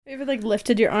You ever like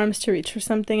lifted your arms to reach for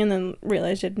something and then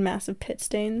realized you had massive pit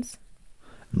stains?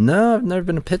 No, I've never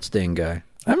been a pit stain guy.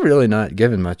 I'm really not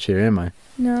giving much here, am I?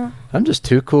 No. I'm just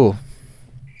too cool.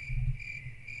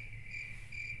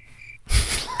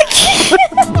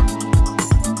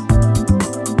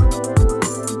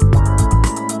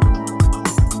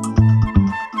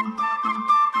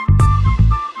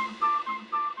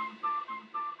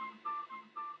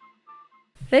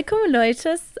 Willkommen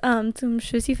Leute zum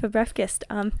Schüssi für Breathgist.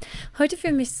 Heute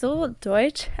für mich so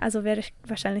deutsch, also werde ich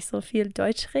wahrscheinlich so viel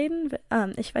Deutsch reden.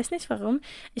 Ich weiß nicht warum.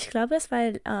 Ich glaube es,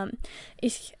 weil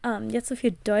ich jetzt so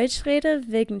viel Deutsch rede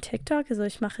wegen TikTok. Also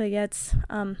ich mache jetzt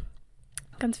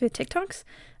ganz viel TikToks.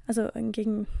 Also im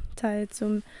Gegenteil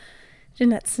zum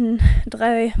den letzten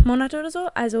 3 Monate oder so.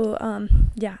 Also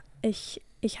ja, ich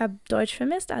habe Deutsch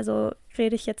vermisst, also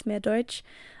rede ich jetzt mehr Deutsch.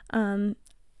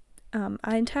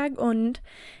 Einen Tag und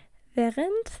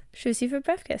während Tschüssi für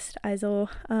Breathgist. Also,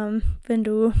 wenn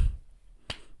du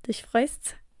dich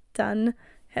freust, dann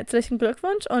herzlichen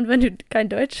Glückwunsch. Und wenn du kein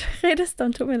Deutsch redest,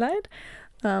 dann tut mir leid.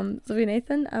 So wie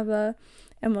Nathan, aber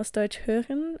er muss Deutsch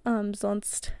hören,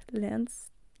 sonst lernt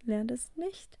es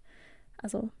nicht.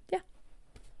 Also, ja.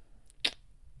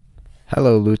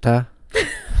 Hello, Luta.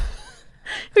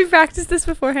 We practiced this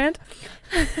beforehand.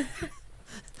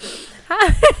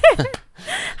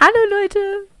 Hallo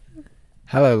Leute.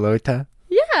 Hello, Leute.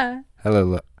 Ja.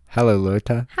 Hello,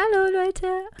 Leute. Hallo Leute.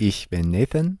 Ich bin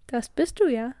Nathan. Das bist du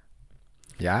ja.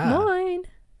 Ja. Moin.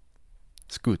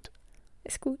 Ist gut.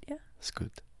 Ist gut, ja. Ist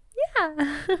gut.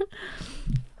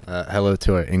 Ja. Hello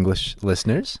to our English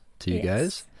listeners, to you Yes.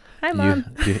 guys. Hi, Mom.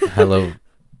 Hello,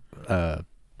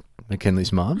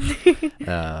 McKinley's mom.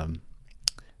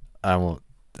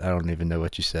 I don't even know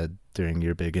what you said during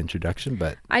your big introduction,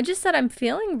 but I just said I'm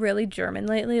feeling really German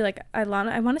lately. Like I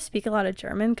want to speak a lot of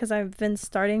German because I've been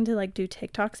starting to like do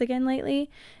TikToks again lately,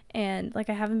 and like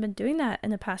I haven't been doing that in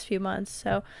the past few months.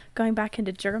 So going back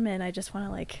into German, I just want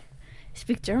to like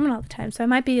speak German all the time. So I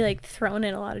might be like throwing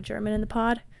in a lot of German in the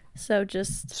pod. So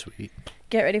just sweet.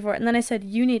 Get ready for it. And then I said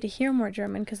you need to hear more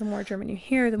German because the more German you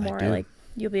hear, the more like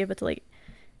you'll be able to like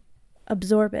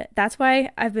absorb it. That's why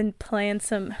I've been playing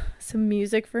some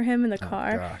music for him in the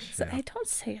car. Gosh, So yeah. I don't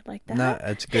say it like that. No,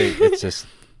 it's great. It's just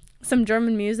Some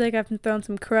German music. I've been throwing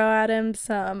some Crow at him,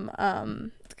 some I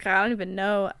don't even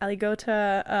know,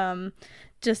 Alligator,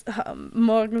 just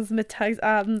morgens, mittags,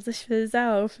 abends, ich will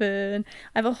saufen.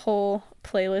 I have a whole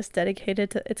playlist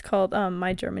dedicated to, it's called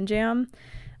My German Jam.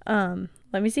 Let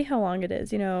me see how long it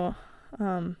is. It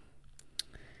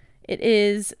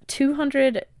is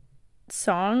 200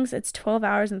 songs. It's 12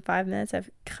 hours and 5 minutes. I have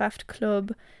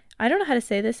Kraftklub. I don't know how to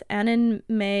say this. Annen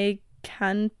May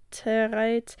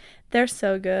Kantereit. They're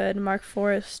so good. Mark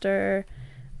Forrester.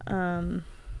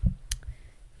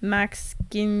 Max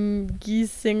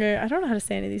Giesinger. I don't know how to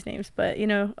say any of these names, but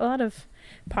a lot of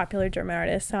popular German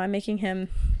artists. So I'm making him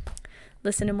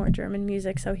listen to more German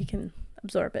music so he can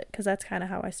absorb it, because that's kind of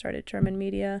how I started German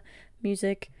media,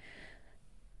 music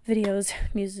videos,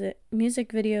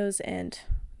 and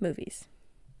movies.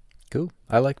 cool.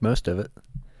 I like most of it.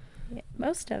 Yeah,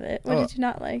 most of it. What did you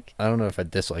not like? I don't know if I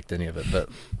disliked any of it, but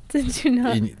Did you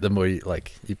not? the more you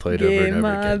played over and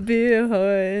over again. Bier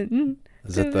holen.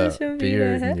 Is it the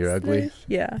beer and you're ugly?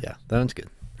 Yeah. Yeah, that one's good.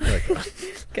 I like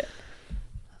that.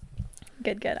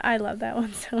 Good. I love that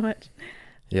one so much.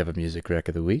 You have a music rec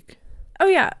of the week? Oh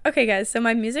yeah. Okay, guys. So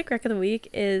my music rec of the week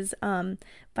is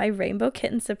by Rainbow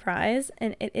Kitten Surprise,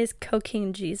 and it is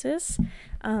Cocaine Jesus.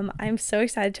 I'm so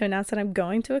excited to announce that I'm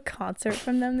going to a concert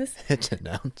from them this. It's an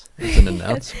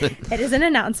announcement. It is an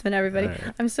announcement, everybody.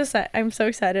 Right. I'm so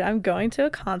excited. I'm going to a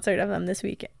concert of them this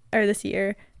week or this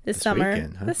year, this summer.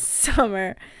 Weekend, huh? This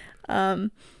summer.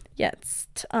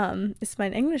 Jetzt ist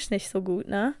mein Englisch nicht so gut,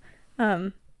 ne?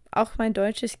 Auch mein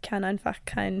Deutsch, ich kann einfach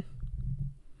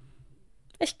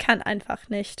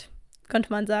nicht,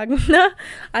 könnte man sagen.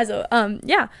 Also,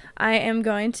 yeah, I am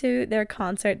going to their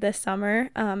concert this summer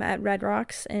at Red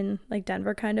Rocks in like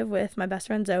Denver, kind of, with my best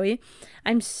friend Zoe.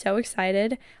 I'm so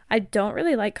excited. I don't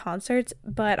really like concerts,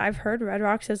 but I've heard Red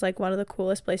Rocks is like one of the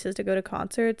coolest places to go to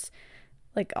concerts,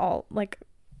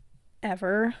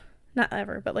 ever. Not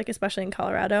ever, but like especially in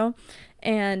Colorado.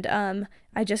 And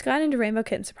I just got into Rainbow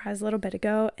Kitten Surprise a little bit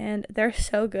ago, and they're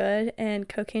so good, and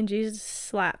Cocaine Jesus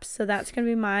slaps. So that's going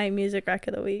to be my music rec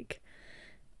of the week.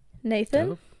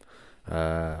 Nathan?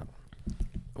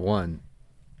 One,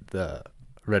 the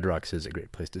Red Rocks is a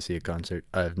great place to see a concert.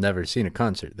 I've never seen a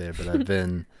concert there, but I've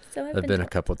been I've been a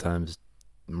couple times,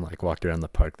 like walked around the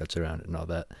park that's around it and all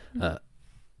that. Mm-hmm.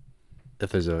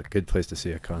 If there's a good place to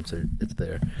see a concert, it's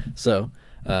there. So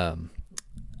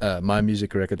my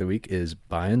music rec of the week is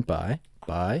By and By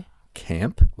by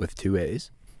Camp with 2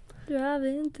 A's.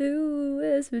 Driving through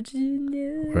West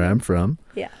Virginia. Where I'm from.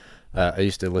 Yeah. I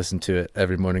used to listen to it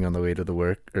every morning on the way to the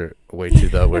work, or way to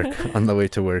the work, on the way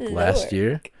to work last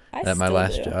year at my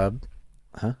last job.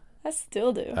 Huh? I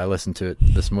still do. I listened to it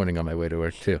this morning on my way to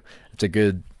work too. It's a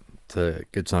good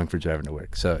song for driving to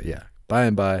work. So yeah, By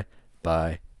and By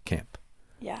by Camp.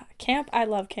 Yeah, Camp. I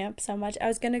love Camp so much. I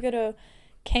was gonna go to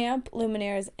Camp,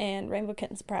 Lumineers, and Rainbow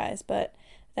Kitten Surprise, but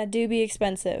that do be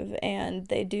expensive, and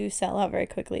they do sell out very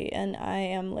quickly, and I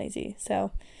am lazy.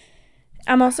 So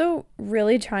I'm also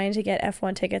really trying to get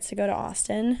F1 tickets to go to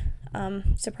Austin.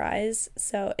 Surprise.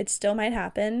 So it still might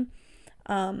happen.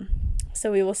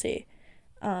 So we will see.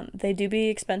 They do be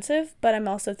expensive, but I'm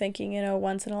also thinking,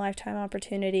 once in a lifetime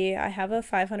opportunity. I have a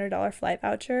 $500 flight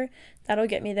voucher that'll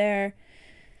get me there,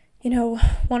 1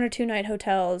 or 2 night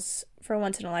hotels for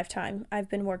once in a lifetime. I've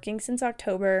been working since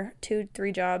October,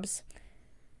 2-3 jobs.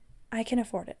 I can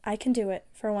afford it. I can do it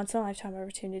for a once in a lifetime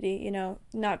opportunity,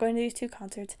 not going to these 2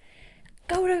 concerts.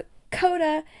 Go to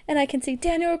Coda and I can see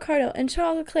Daniel Ricciardo and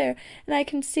Charles Leclerc, and I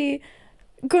can see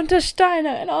Gunther Steiner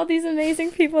and all these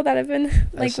amazing people that have been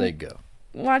I say go.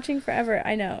 Watching forever.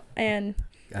 I know. And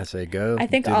I say go. I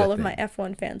think all of my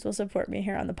F1 fans will support me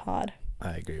here on the pod.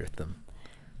 I agree with them.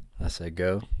 I say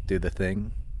go, do the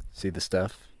thing, see the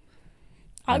stuff.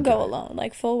 I'll go alone,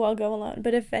 full well go alone.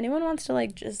 But if anyone wants to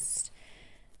just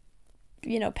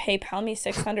PayPal me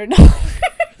 $600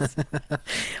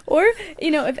 or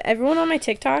if everyone on my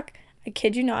TikTok, I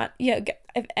kid you not,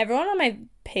 if everyone on my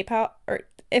PayPal, or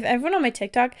if everyone on my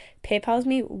TikTok PayPals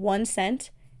me 1 cent,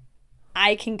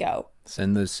 I can go.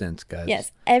 Send those cents, guys.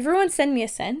 Yes, everyone send me a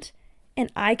cent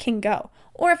and I can go.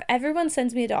 Or if everyone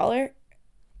sends me $1,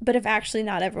 but if actually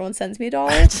not everyone sends me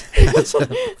 $1,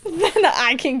 then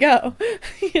I can go.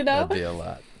 That'd be a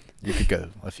lot. You could go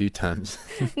a few times.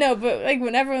 No, but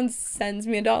when everyone sends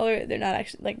me $1, they're not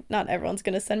actually not everyone's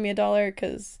gonna send me $1,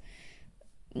 because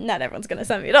not everyone's gonna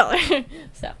send me $1.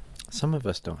 So some of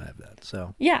us don't have that.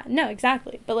 So yeah, no,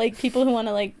 exactly. But people who want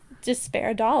to just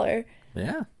spare $1.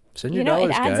 Yeah, send your dollars,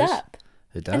 it adds guys. up.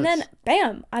 It does. And then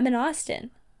bam, I'm in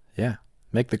Austin. Yeah,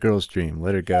 make the girl's dream.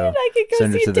 Let her go. And I could go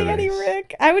Send her see to the Danny race.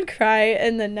 Rick. I would cry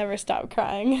and then never stop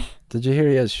crying. Did you hear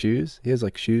he has shoes? He has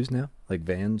shoes now,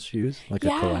 Vans shoes, a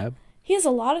collab. He has a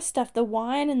lot of stuff. The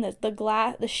wine and the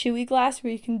glass, the shoey glass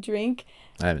where you can drink.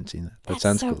 I haven't seen that. That That's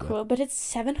sounds so cool. But it's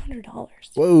 $700.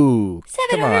 Whoa! $700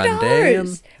 Come on,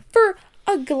 Dan. For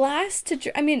a glass to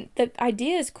drink. I mean, the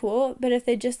idea is cool, but if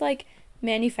they just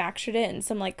manufactured it in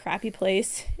some crappy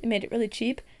place and made it really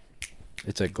cheap.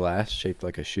 It's a glass shaped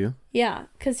like a shoe. Yeah,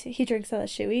 because he drinks out of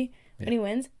shoey when he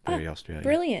wins. Very Australian.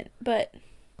 Brilliant, but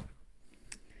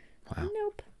wow.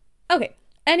 Nope. Okay.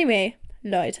 Anyway,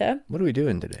 Leute. What are we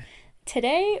doing today?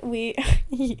 Today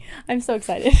I'm so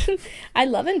excited. I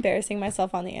love embarrassing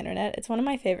myself on the internet. It's one of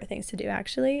my favorite things to do,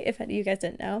 actually, if you guys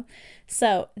didn't know.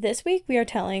 So this week we are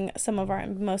telling some of our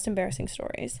most embarrassing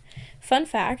stories. Fun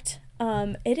fact,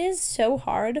 it is so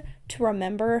hard to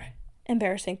remember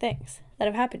embarrassing things that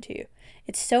have happened to you.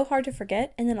 It's so hard to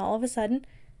forget, and then all of a sudden,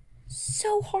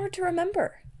 so hard to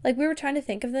remember. We were trying to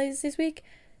think of these this week.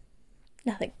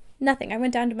 Nothing. I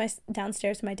went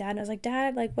downstairs to my dad and I was like,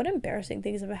 Dad, what embarrassing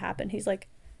things have happened? He's like,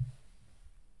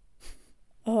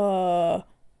 and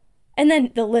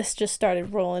then the list just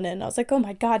started rolling in. I was like, oh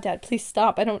my God, Dad, please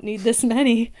stop. I don't need this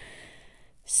many.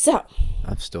 So.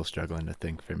 I'm still struggling to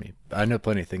think for me. I know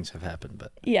plenty of things have happened,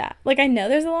 but. Yeah. I know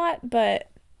there's a lot,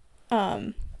 but,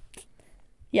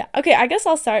 yeah. Okay, I guess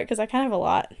I'll start because I kind of have a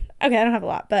lot. Okay, I don't have a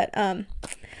lot, but,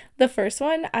 the first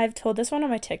one, I've told this one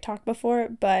on my TikTok before,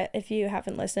 but if you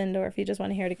haven't listened or if you just want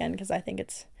to hear it again, because I think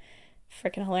it's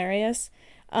freaking hilarious.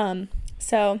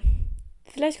 So,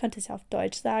 vielleicht könnte ich es auf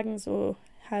Deutsch sagen, so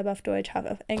halb auf Deutsch, halb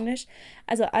auf Englisch.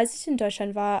 Also, als ich in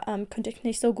Deutschland war, konnte ich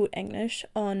nicht so gut Englisch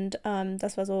und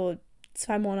das war so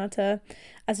 2 Monate,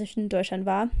 als ich in Deutschland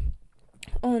war.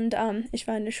 Und ich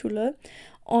war in der Schule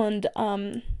und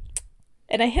and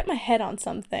I hit my head on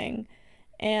something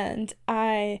and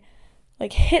I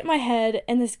hit my head,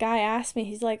 and this guy asked me,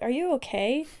 he's like, are you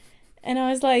okay? And I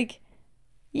was like,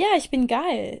 yeah, ich bin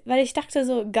geil. Weil ich dachte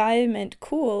so, geil meant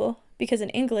cool, because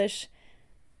in English,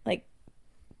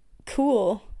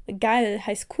 cool, geil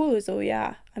heißt cool, so,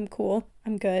 yeah, I'm cool,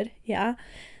 I'm good, ja.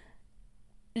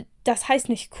 Das heißt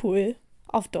nicht cool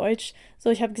auf Deutsch. So,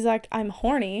 ich habe gesagt, I'm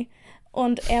horny.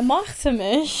 Und er mochte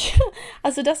mich.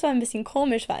 Also, das war ein bisschen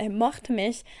komisch, weil er mochte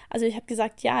mich. Also, ich habe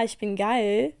gesagt, ja, ich bin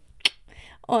geil.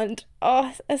 Und,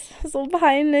 es war so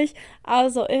peinlich.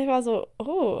 Also, ich war so,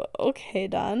 oh, okay,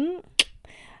 dann.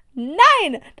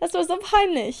 Nein, das war so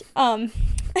peinlich.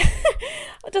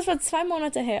 Das war 2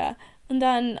 Monate her. And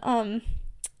then,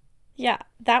 yeah,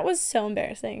 that was so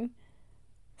embarrassing.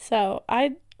 So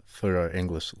For our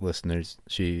English listeners,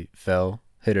 she fell,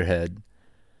 hit her head.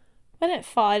 I didn't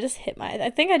fall. I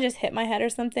think I just hit my head or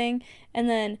something. And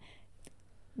then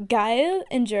geil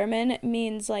in German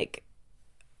means like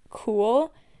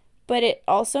cool, but it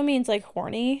also means like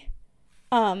horny.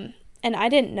 And I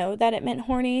didn't know that it meant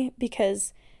horny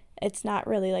because it's not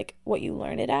really like what you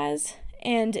learn it as.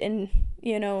 And in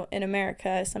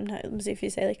America, sometimes if you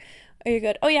say like, "Are you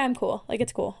good?" "Oh yeah, I'm cool." Like,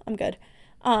 it's cool. I'm good.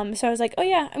 So I was like, "Oh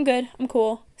yeah, I'm good. I'm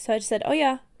cool." So I just said, "Oh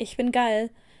yeah, ich bin geil."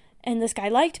 And this guy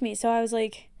liked me, so I was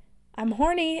like, "I'm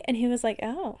horny," and he was like,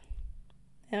 "Oh,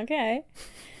 okay."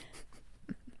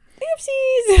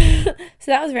 Oopsies.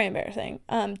 So that was very embarrassing.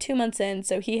 2 months in,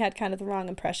 so he had kind of the wrong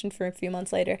impression for a few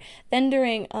months later. Then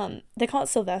during they call it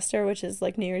Sylvester, which is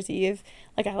like New Year's Eve.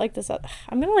 Like, I like this.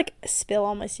 I'm gonna like spill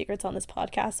all my secrets on this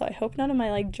podcast, so I hope none of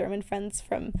my like German friends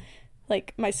from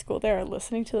like my school there are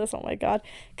listening to this. Oh my god.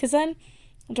 Because then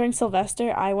during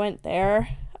Sylvester, I went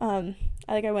there. I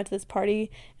went to this party,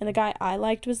 and the guy I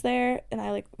liked was there, and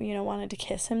I wanted to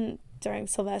kiss him during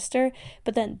Sylvester,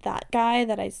 but then that guy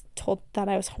that I told that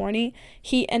I was horny,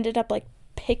 he ended up like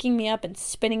picking me up and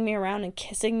spinning me around and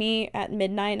kissing me at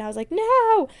midnight, and I was like,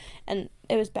 no, and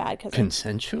it was bad because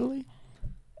consensually.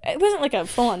 It wasn't like a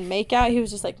full-on makeout. He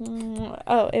was just like,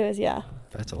 oh, it was, yeah.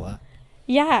 That's a lot.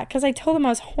 Yeah, because I told him I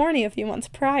was horny a few months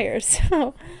prior,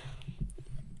 so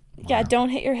yeah, wow. Don't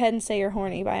hit your head and say you're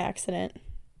horny by accident.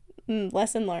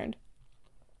 Lesson learned.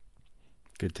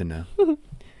 Good to know.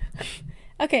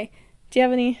 Okay. Do you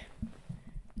have any?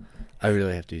 I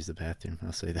really have to use the bathroom.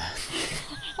 I'll say that.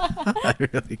 I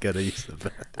really gotta use the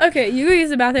bathroom. Okay, you go use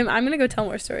the bathroom. I'm gonna go tell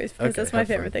more stories because that's my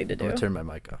favorite thing to do. I'm gonna turn my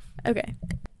mic off. Okay.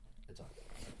 It's on.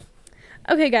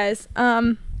 Okay, guys.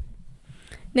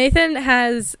 Nathan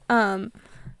has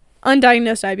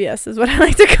undiagnosed IBS is what I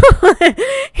like to call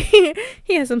it.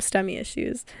 He has some stomach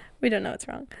issues. We don't know what's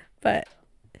wrong, but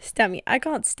stomach. I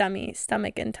call it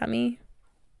stomach and tummy.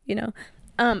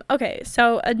 Okay,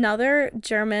 so another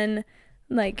German,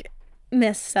 like,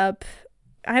 mess up.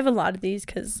 I have a lot of these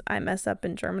because I mess up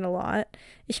in German a lot.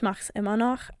 Ich mach's immer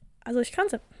noch. Also ich kann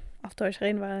es auf Deutsch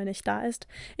reden, weil er nicht da ist.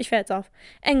 Ich werde es auf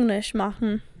Englisch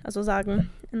machen, also sagen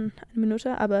in einer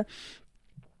Minute. Aber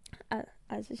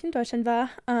als ich in Deutschland war,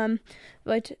 habe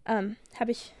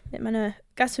ich mit meiner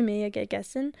Gastfamilie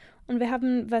gegessen und wir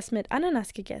haben was mit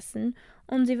Ananas gegessen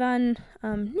und sie waren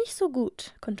nicht so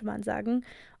gut, konnte man sagen.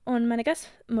 Und meine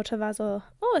Gastmutter war so,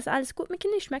 oh, ist alles gut,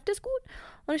 McKinley, schmeckt es gut?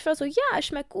 Und ich war so, ja, es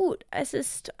schmeckt gut. Es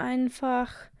ist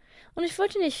einfach, und ich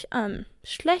wollte nicht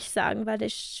schlecht sagen, weil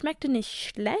es schmeckte nicht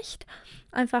schlecht,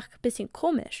 einfach ein bisschen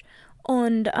komisch.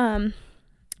 Und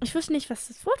ich wusste nicht, was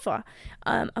das Wort war.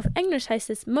 Auf Englisch heißt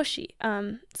es mushy.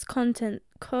 Das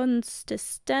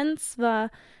Konsistenz war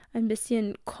ein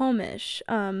bisschen komisch.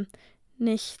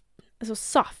 Nicht, also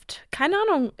soft. Keine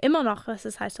Ahnung, immer noch, was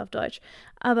es heißt auf Deutsch.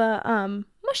 Aber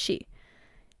mushy.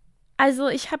 Also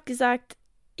ich habe gesagt,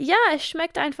 ja, es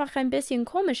schmeckt einfach ein bisschen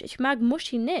komisch. Ich mag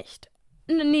mushy nicht.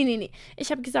 Nee.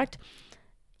 Ich habe gesagt,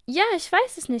 ja, ich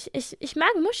weiß es nicht. Ich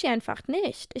mag mushy einfach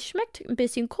nicht. Es schmeckt ein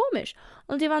bisschen komisch.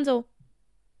 Und die waren so,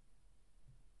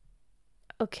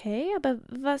 okay, aber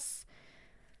was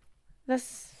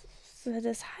soll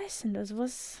das heißen? Also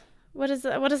what does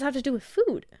it have to do with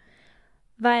food?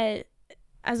 Weil,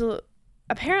 also,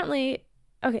 apparently,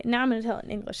 okay, now I'm going to tell it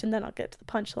in English and then I'll get to the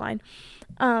punchline.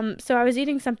 So I was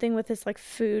eating something with this, like,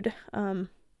 food,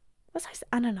 was heißt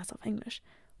Ananas auf Englisch?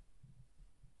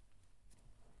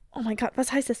 Oh mein Gott,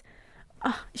 was heißt es?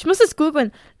 Oh, ich muss es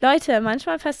googeln. Leute,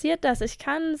 manchmal passiert das. Ich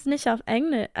kann es nicht auf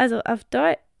Englisch, also auf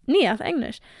Deutsch, nee, auf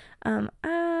Englisch.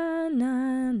 Ananas.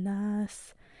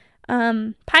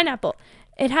 Pineapple.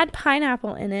 It had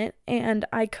pineapple in it, and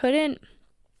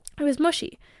it was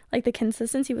mushy. Like, the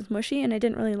consistency was mushy, and I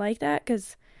didn't really like that,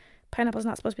 because pineapple's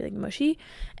not supposed to be, like, mushy.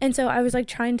 And so I was, like,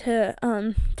 trying to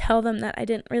tell them that I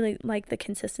didn't really like the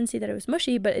consistency, that it was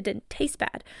mushy, but it didn't taste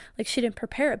bad. Like, she didn't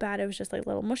prepare it bad. It was just, like, a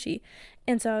little mushy.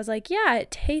 And so I was like, yeah,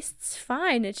 it tastes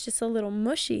fine. It's just a little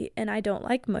mushy, and I don't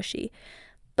like mushy.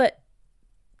 But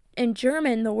in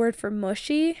German, the word for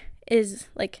mushy is,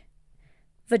 like,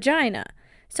 vagina.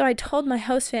 So I told my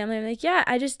host family, I'm like, yeah,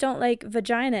 I just don't like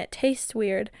vagina. It tastes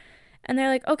weird. And they're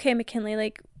like, okay, McKinley,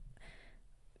 like,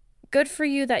 good for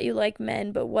you that you like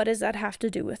men, but what does that have to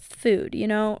do with food,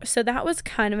 So that was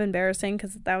kind of embarrassing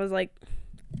because that was, like,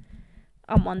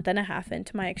 a month and a half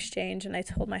into my exchange, and I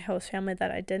told my host family that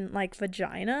I didn't like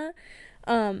vagina.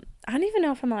 I don't even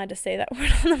know if I'm allowed to say that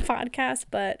word on the podcast,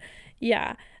 but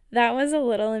yeah, that was a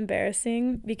little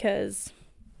embarrassing because,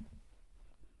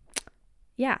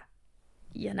 yeah,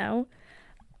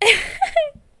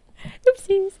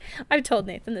 Oopsies. I've told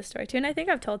Nathan this story too, and I think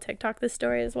I've told TikTok this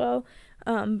story as well.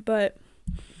 But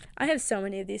I have so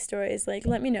many of these stories. Like,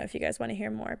 let me know if you guys want to hear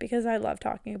more, because I love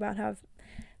talking about how I've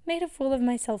made a fool of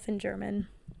myself in German.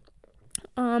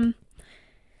 Nathan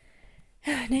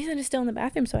is still in the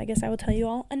bathroom, so I guess I will tell you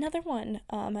all another one.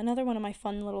 Another one of my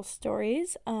fun little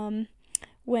stories.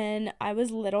 When I was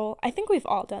little, I think we've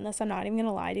all done this. I'm not even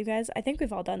gonna lie to you guys. I think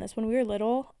we've all done this. When we were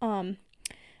little,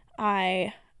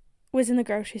 I was in the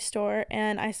grocery store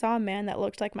and I saw a man that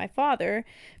looked like my father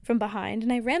from behind,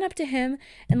 and I ran up to him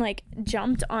and like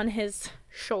jumped on his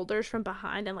shoulders from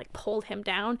behind and like pulled him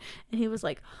down, and he was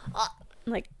like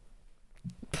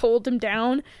pulled him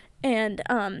down, and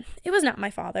it was not my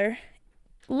father.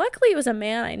 Luckily it was a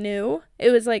man I knew.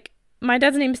 It was like, my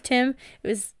dad's name's Tim. It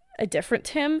was a different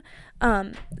Tim.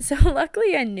 So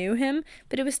luckily I knew him,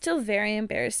 but it was still very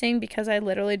embarrassing because I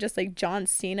literally just like John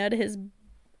Cena'd his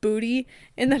booty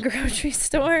in the grocery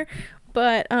store.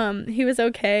 But he was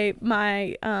okay.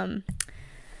 My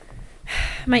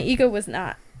ego was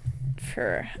not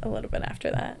for a little bit after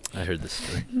that. I heard this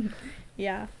story.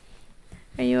 Yeah.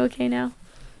 Are you okay now?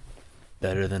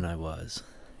 Better than I was,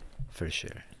 for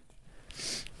sure.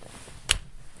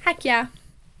 Heck yeah.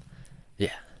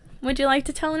 Yeah. Would you like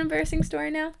to tell an embarrassing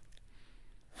story now?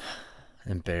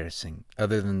 Embarrassing.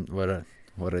 Other than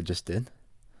what I just did?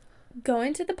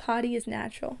 Going to the potty is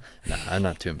natural. No, I'm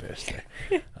not too embarrassed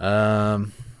there.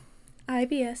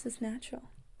 IBS is natural.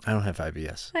 I don't have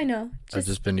IBS. I know. I've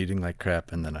just been eating like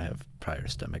crap, and then I have prior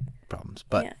stomach problems.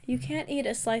 But yeah, you can't eat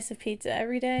a slice of pizza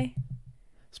every day.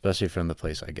 Especially from the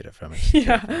place I get it from. It's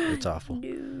yeah. terrible. It's awful.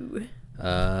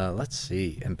 No. Let's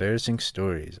see. Embarrassing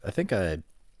stories. I think I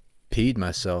peed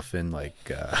myself in like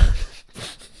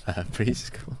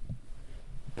preschool.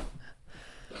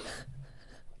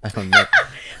 I don't know.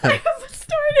 I have a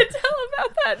story to tell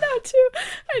about that now too.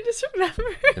 I just remember.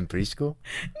 In preschool?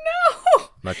 No.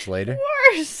 Much later?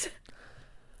 Worse.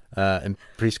 In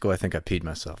preschool, I think I peed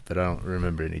myself, but I don't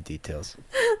remember any details.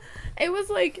 It was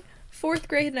like 4th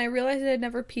grade, and I realized I had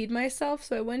never peed myself,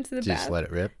 so I went to the bathroom. Just let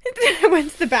it rip? I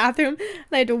went to the bathroom, and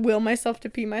I had to will myself to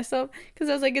pee myself, because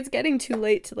I was like, it's getting too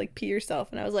late to like pee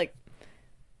yourself, and I was like,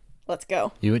 let's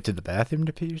go. You went to the bathroom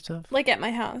to pee yourself? Like at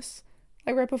my house.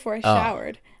 Like right before I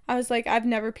showered. I was like, I've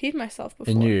never peed myself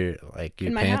before. In your like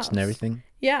your pants and everything?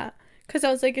 Yeah. Because I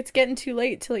was like, it's getting too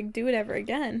late to like do it ever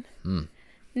again.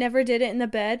 Never did it in the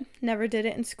bed. Never did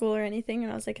it in school or anything.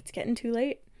 And I was like, it's getting too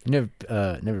late. You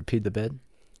never peed the bed?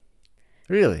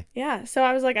 Really? Yeah. So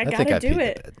I was like, I gotta think I do peed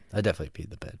it. The bed. I definitely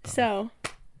peed the bed. Probably. So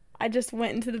I just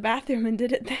went into the bathroom and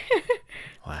did it there.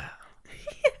 Wow.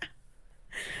 Yeah.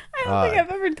 I don't think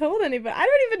I've ever told anybody. I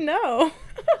don't even know.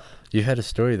 You had a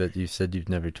story that you said you've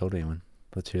never told anyone.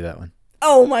 Let's hear that one.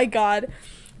 Oh my God.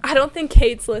 I don't think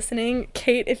Kate's listening.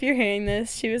 Kate, if you're hearing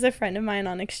this, she was a friend of mine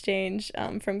on exchange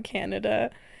from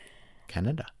Canada.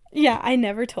 Canada? Yeah, I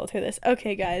never told her this.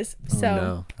 Okay, guys. So. Oh,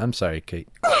 no. I'm sorry, Kate.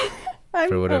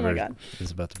 For whatever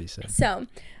is about to be said. So,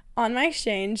 on my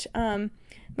exchange,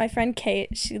 my friend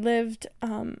Kate, she lived,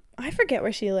 I forget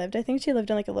where she lived. I think she lived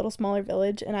in like a little smaller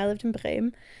village, and I lived in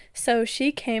Bremen. So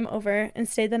she came over and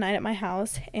stayed the night at my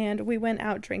house, and we went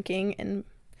out drinking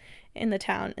in the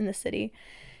town, in the city.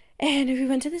 And we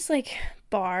went to this like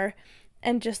bar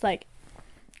and just like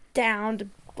downed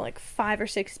like 5 or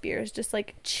 6 beers, just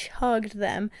like chugged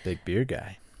them. Big beer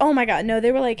guy. Oh my God. No,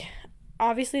 they were like,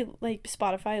 obviously like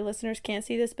Spotify listeners can't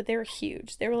see this, but they were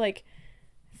huge. They were like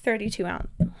 32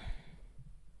 ounce.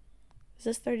 Is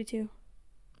this 32?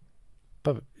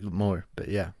 Probably more, but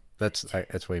yeah, that's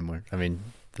way more. I mean,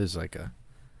 there's like a.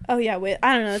 Oh yeah, wait,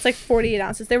 I don't know. It's like 48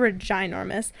 ounces. They were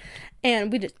ginormous,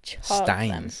 and we just chugged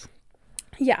Steins. them.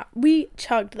 Yeah, we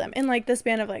chugged them in like the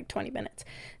span of like 20 minutes.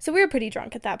 So we were pretty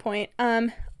drunk at that point.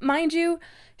 Mind you,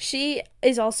 she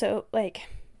is also like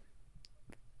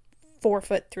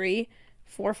 4'3",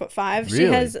 4'5". Really? She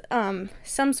has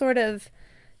some sort of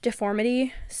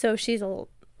deformity, so she's a little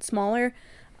smaller.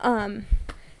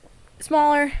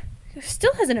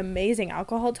 Still has an amazing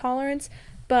alcohol tolerance,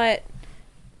 but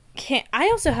I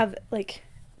also have like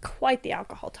quite the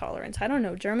alcohol tolerance. I don't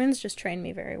know, Germans just train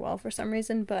me very well for some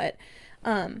reason, but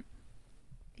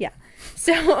yeah.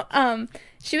 So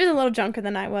she was a little drunker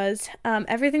than I was.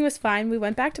 Everything was fine. We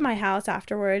went back to my house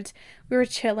afterwards. We were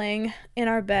chilling in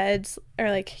our beds, or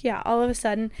like, yeah, all of a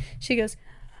sudden she goes,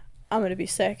 I'm gonna be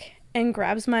sick, and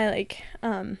grabs my like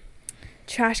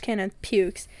trash can and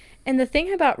pukes. And the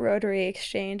thing about Rotary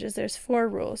Exchange is there's 4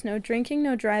 rules: no drinking,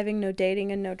 no driving, no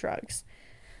dating, and no drugs.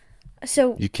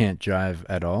 So you can't drive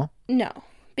at all? No,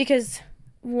 because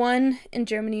one, in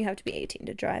Germany you have to be 18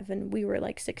 to drive, and we were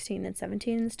like 16 and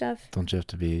 17 and stuff. Don't you have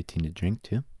to be 18 to drink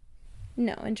too?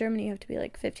 No, in Germany you have to be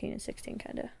like 15 and 16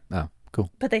 kind of. Oh,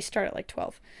 cool. But they start at like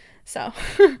 12. So.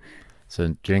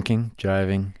 So drinking,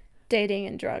 driving. Dating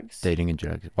and drugs. Dating and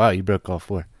drugs. Wow, you broke all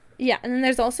 4. Yeah, and then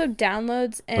there's also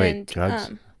downloads and... Wait,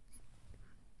 drugs?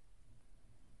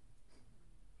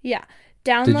 Yeah.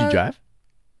 Download. Did you drive?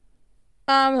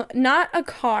 Not a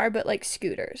car, but like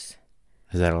scooters.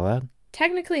 Is that allowed?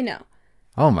 Technically, no.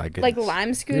 Oh my goodness. Like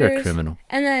Lime scooters. You're a criminal.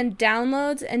 And then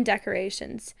downloads and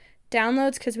decorations.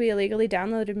 Downloads because we illegally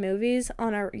downloaded movies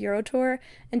on our Euro tour,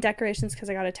 and decorations because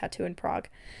I got a tattoo in Prague.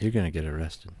 You're gonna get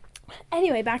arrested.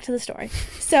 Anyway, back to the story.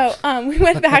 So we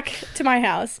went back to my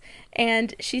house,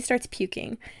 and she starts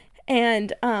puking,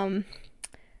 and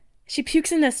she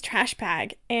pukes in this trash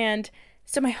bag, and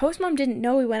so my host mom didn't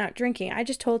know we went out drinking. I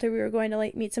just told her we were going to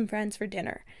like meet some friends for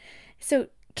dinner. So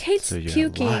Kate's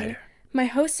puking. My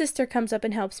host sister comes up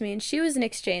and helps me, and she was an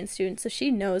exchange student, so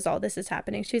she knows all this is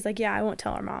happening. She's like, yeah, I won't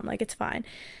tell our mom. Like, it's fine.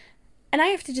 And I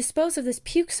have to dispose of this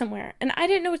puke somewhere. And I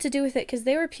didn't know what to do with it because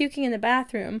they were puking in the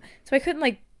bathroom, so I couldn't,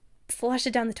 like, flush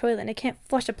it down the toilet, and I can't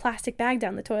flush a plastic bag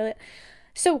down the toilet.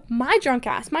 So my drunk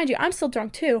ass, mind you, I'm still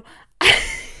drunk too.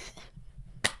 I've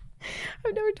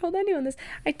never told anyone this.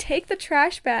 I take the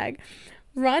trash bag,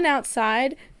 run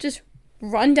outside, just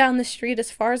run down the street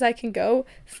as far as I can go,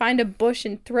 find a bush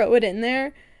and throw it in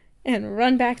there, and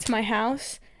run back to my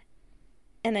house.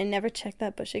 And I never checked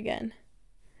that bush again.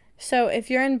 So if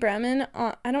you're in Bremen,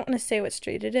 I don't want to say what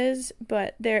street it is,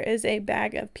 but there is a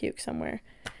bag of puke somewhere.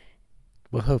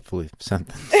 Well, hopefully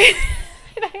something.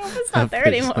 I hope it's not there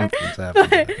anymore.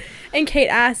 But, and Kate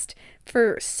asked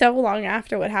for so long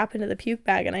after what happened to the puke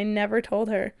bag, and I never told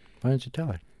her. Why didn't you tell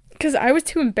her? Because I was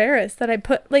too embarrassed that I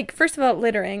put, like, first of all,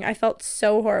 littering. I felt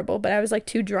so horrible, but I was, like,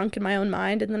 too drunk in my own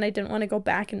mind, and then I didn't want to go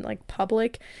back in, like,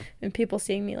 public and people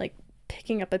seeing me, like,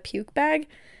 picking up a puke bag.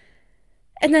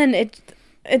 And then it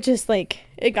just, like,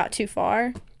 it got too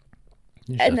far.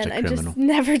 And then I just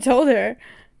never told her.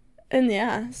 And,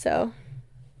 yeah, so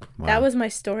that was my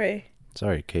story.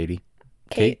 Sorry, Katie.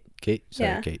 Kate? Sorry,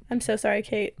 yeah, Kate. I'm so sorry,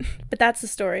 Kate. But that's the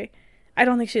story. I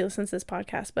don't think she listens to this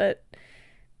podcast, but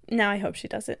now I hope she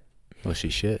does it. Well, she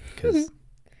should, because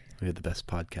we have the best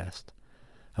podcast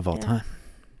of all time.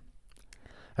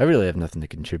 I really have nothing to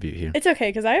contribute here. It's okay,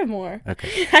 because I have more.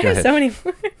 Okay. I have so many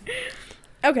more.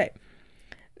 Okay.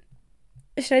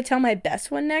 Should I tell my best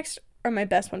one next, or my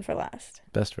best one for last?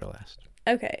 Best for last.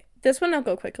 Okay. This one I'll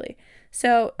go quickly.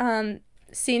 So,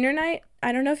 senior night,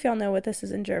 I don't know if y'all know what this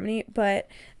is in Germany, but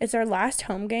it's our last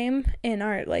home game in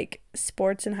our, like,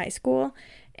 sports in high school.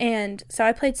 And so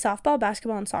I played softball,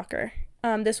 basketball, and soccer.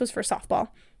 This was for softball.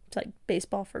 It's like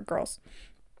baseball for girls.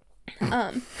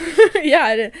 Yeah,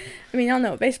 I mean, y'all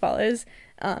know what baseball is.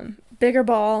 Bigger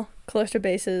ball, closer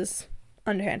bases,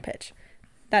 underhand pitch.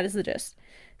 That is the gist.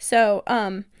 So,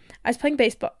 I was playing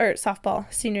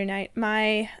softball senior night.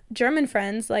 My German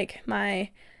friends, like my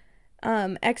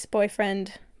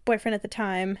boyfriend at the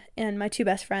time, and my 2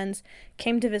 best friends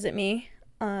came to visit me.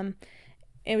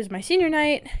 It was my senior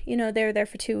night. You know, they were there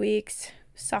for 2 weeks.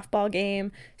 Softball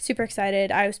game. Super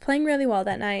excited. I was playing really well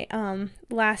that night.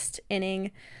 Last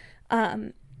inning.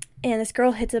 And this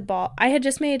girl hits a ball. I had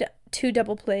just made 2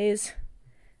 double plays,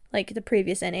 like the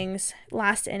previous innings.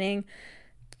 Last inning.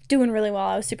 Doing really well.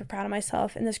 I was super proud of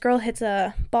myself. And this girl hits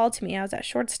a ball to me. I was at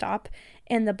shortstop.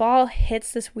 And the ball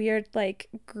hits this weird, like,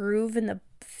 groove in the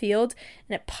field.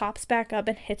 And it pops back up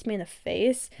and hits me in the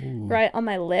face. Ooh. Right on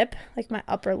my lip. Like, my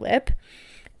upper lip.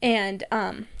 And,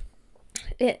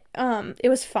 it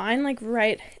was fine, like,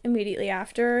 right immediately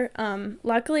after.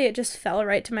 Luckily, it just fell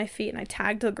right to my feet, and I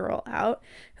tagged the girl out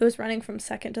who was running from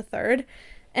second to third.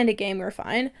 End of game, we were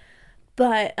fine.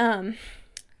 But,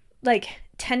 like,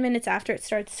 10 minutes after, it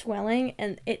started swelling,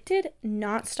 and it did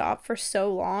not stop for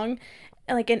so long.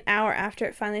 Like, an hour after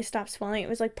it finally stopped swelling, it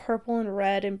was, like, purple and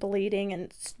red and bleeding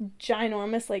and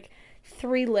ginormous, like,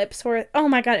 3 lips worth. Oh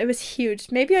my god, it was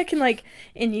huge. Maybe I can, like,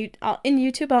 in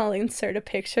YouTube I'll insert a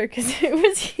picture because it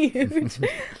was huge.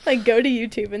 Like, go to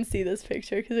YouTube and see this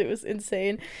picture because it was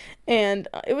insane. And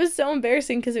it was so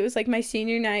embarrassing because it was, like, my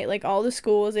senior night. Like, all the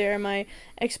school was there. My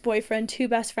ex-boyfriend, 2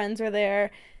 best friends were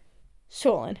there.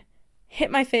 Swollen. Hit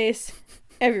my face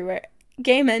everywhere.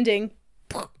 Game ending.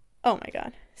 Oh my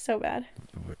god, so bad.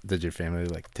 Did your family,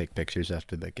 like, take pictures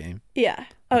after the game? Yeah.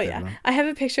 Oh yeah. Everyone? I have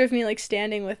a picture of me, like,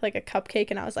 standing with, like, a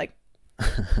cupcake, and I was like,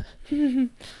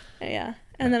 yeah.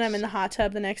 And then I'm in the hot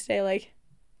tub the next day, like,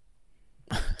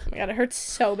 oh my god, it hurts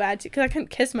so bad too, because I couldn't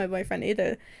kiss my boyfriend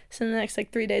either. So the next,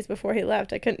 like, 3 days before he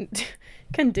left, I couldn't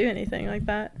do anything like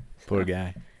that. Poor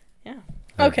guy. Yeah.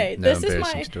 Okay, no this is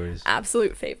my stories.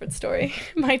 Absolute favorite story.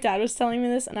 My dad was telling me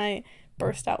this, and I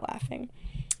burst out laughing.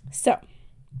 So,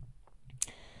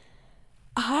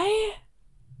 I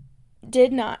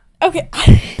did not. Okay,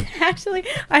 actually,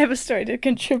 I have a story to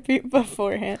contribute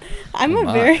beforehand. I'm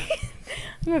a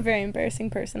very embarrassing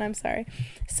person. I'm sorry.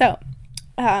 So,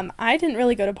 I didn't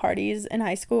really go to parties in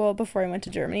high school before I went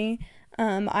to Germany.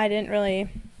 I'm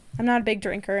not a big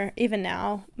drinker, even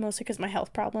now, mostly because of my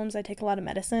health problems. I take a lot of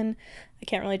medicine. I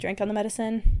can't really drink on the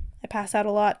medicine. I pass out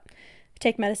a lot. I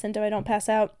take medicine so I don't pass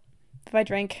out. If I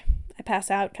drink, I pass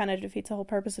out. Kind of defeats the whole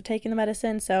purpose of taking the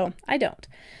medicine, so I don't.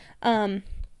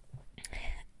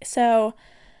 So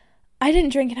I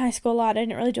didn't drink in high school a lot. I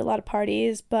didn't really do a lot of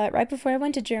parties, but right before I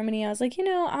went to Germany, I was like,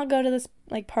 I'll go to this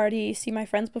like party, see my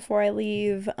friends before I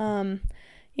leave,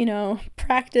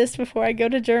 practice before I go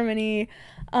to Germany.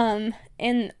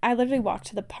 And I literally walked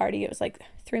to the party. It was like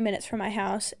 3 minutes from my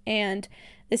house, and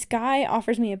this guy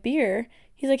offers me a beer.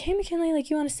 He's like, "Hey, McKinley,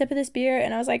 like, you want a sip of this beer?"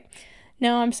 And I was like,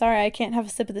 "No, I'm sorry, I can't have a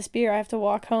sip of this beer. I have to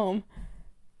walk home."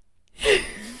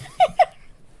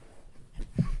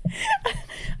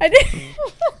 I did.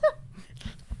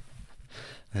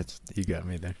 You got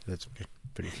me there. That's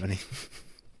pretty funny.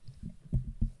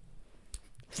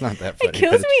 It's not that funny. It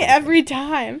kills me every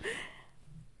time.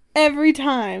 Every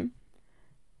time.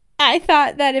 I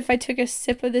thought that if I took a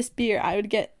sip of this beer, I would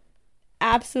get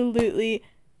absolutely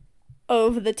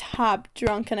over the top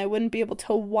drunk and I wouldn't be able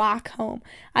to walk home.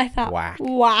 I thought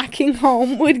walking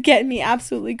home would get me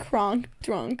absolutely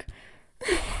drunk.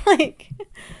 Like,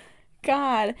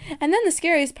 God. And then the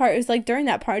scariest part was, like, during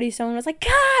that party, someone was like,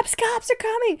 cops are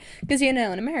coming. Because, in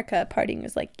America, partying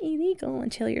is, like, illegal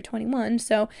until you're 21.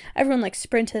 So everyone, like,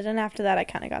 sprinted. And after that, I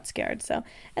kind of got scared. So,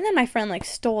 and then my friend, like,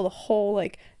 stole the whole,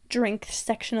 like, drink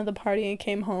section of the party and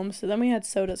came home. So then we had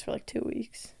sodas for, like, 2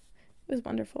 weeks. It was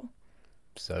wonderful.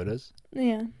 Sodas?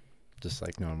 Yeah. Just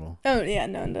like normal. Oh, yeah.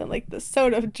 No, like the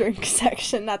soda drink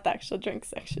section, not the actual drink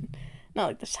section. Not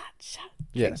like the shot.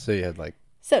 Yeah, drink. so you had, like,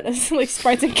 sodas, like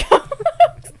Sprites and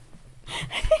Cokes.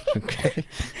 Okay.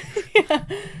 Yeah.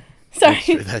 Sorry. Thanks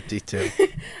for that detail.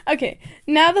 Okay,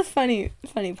 now the funny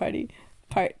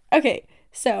part. Okay,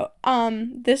 so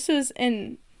this was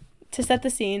to set the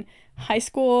scene, high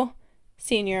school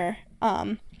senior.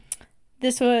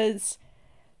 This was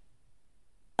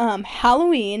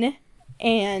Halloween,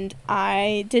 and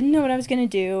I didn't know what I was gonna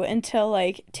do until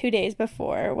like 2 days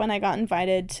before, when I got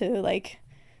invited to like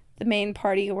the main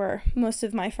party where most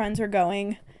of my friends were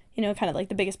going, kind of like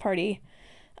the biggest party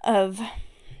of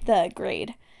the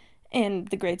grade, and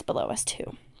the grades below us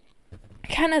too.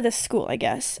 Kind of the school, I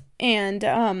guess.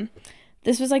 And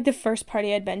this was like the first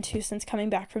party I'd been to since coming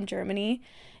back from Germany.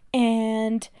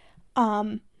 And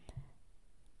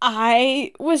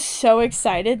I was so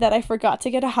excited that I forgot to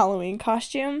get a Halloween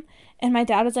costume. And my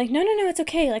dad was like, no, it's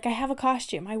okay. Like, I have a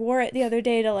costume. I wore it the other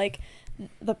day to like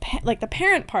the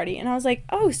parent party. And I was like,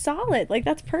 oh, solid. Like,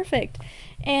 that's perfect.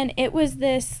 And it was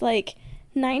this like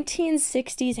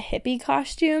 1960s hippie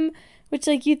costume, which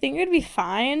like you think would be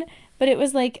fine, but it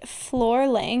was like floor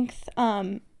length,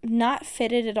 not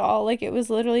fitted at all. Like, it was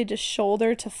literally just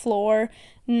shoulder to floor,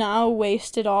 no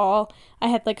waist at all. I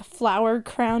had like a flower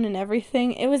crown and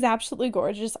everything. It was absolutely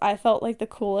gorgeous. I felt like the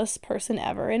coolest person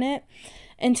ever in it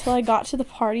until I got to the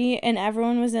party and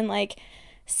everyone was in like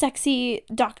sexy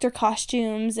doctor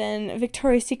costumes and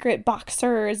Victoria's Secret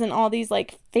boxers and all these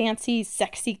like fancy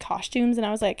sexy costumes, and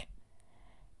I was like,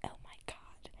 oh my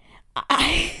God,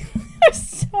 I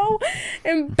was so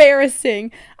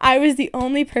embarrassing. I was the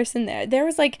only person there. There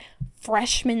was like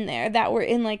freshmen there that were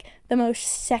in like the most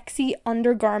sexy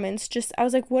undergarments. I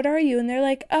was like, what are you? And they're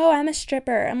like, oh, I'm a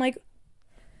stripper. I'm like,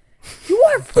 you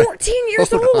are 14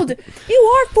 years old. You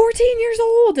are 14 years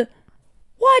old.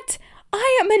 What?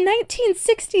 I am a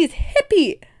 1960s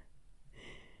hippie.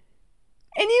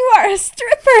 And you are a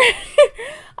stripper.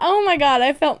 Oh my God,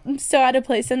 I felt so out of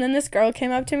place. And then this girl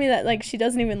came up to me that like she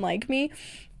doesn't even like me.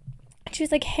 And she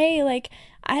was like, hey, like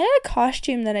I had a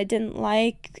costume that I didn't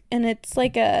like, and it's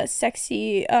like a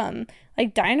sexy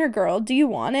like diner girl. Do you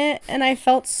want it? And I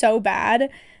felt so bad.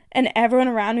 And everyone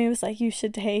around me was like, you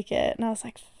should take it. And I was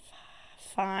like,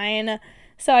 fine.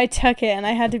 So I took it, and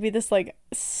I had to be this like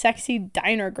sexy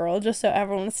diner girl just so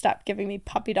everyone would stop giving me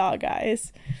puppy dog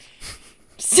eyes.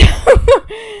 So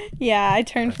yeah, I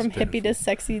turned from hippie to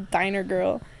sexy diner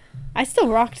girl. I still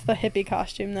rocked the hippie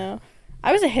costume though.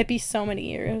 I was a hippie so many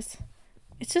years.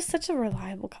 It's just such a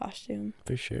reliable costume.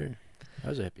 For sure. I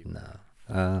was a hippie. No.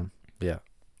 Yeah.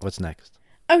 What's next?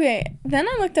 Okay, then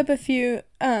I looked up a few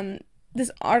this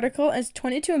article is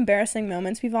 22 embarrassing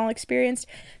moments we've all experienced,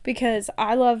 because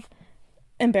I love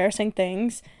embarrassing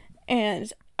things,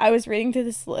 and I was reading through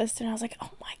this list and I was like,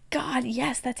 oh my God,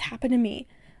 yes, that's happened to me.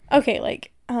 Okay,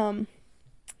 like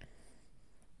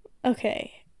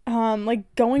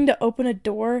like going to open a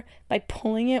door by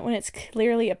pulling it when it's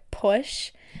clearly a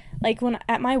push. Like when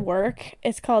at my work,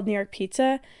 it's called New York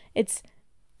Pizza. It's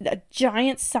a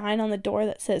giant sign on the door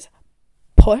that says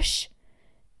push,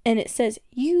 and it says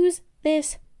use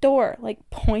this door, like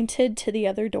pointed to the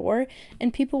other door,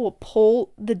 and people will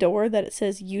pull the door that it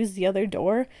says use the other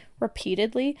door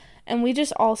repeatedly, and we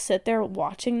just all sit there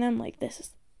watching them like, this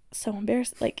is so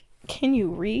embarrassing, like, can you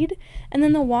read? And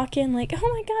then they'll walk in like, oh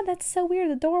my god, that's so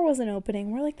weird, the door wasn't opening.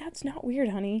 We're like, that's not weird,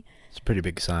 honey. It's a pretty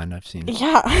big sign. I've seen it.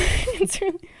 Yeah. It's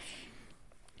really,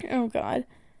 oh god.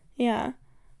 Yeah,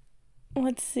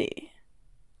 let's see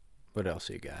What else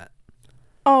you got?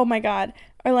 oh my god.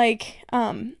 Or like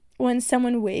when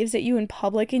someone waves at you in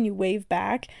public and you wave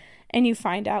back, and you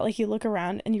find out, like, you look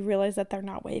around and you realize that they're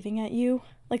not waving at you,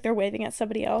 like they're waving at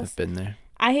somebody else. I've been there.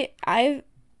 I've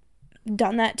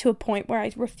done that to a point where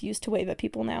I refuse to wave at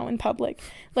people now in public.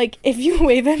 Like, if you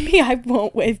wave at me, I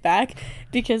won't wave back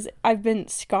because I've been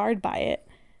scarred by it.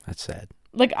 That's sad.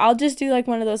 Like, I'll just do like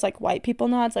one of those like white people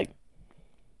nods, like,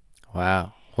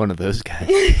 wow, one of those guys.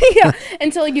 yeah,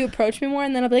 until like you approach me more,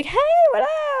 and then I'll be like, hey, what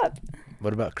up?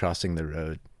 What about crossing the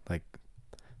road? Like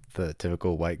the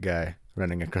typical white guy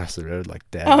running across the road, like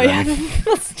dad. Oh running. yeah,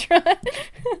 let's try.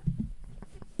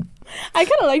 I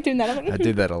kind of like doing that. I'm like, I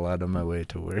do that a lot on my way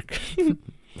to work. Kind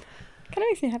of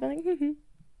makes me happy. Like,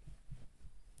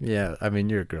 Yeah, I mean,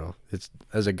 you're a girl. It's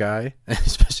as a guy,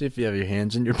 especially if you have your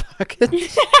hands in your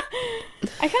pockets.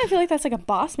 I kind of feel like that's like a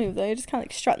boss move, though. You're just kind of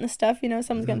like strutting the stuff, you know.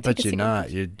 Someone's gonna. But take a you're second.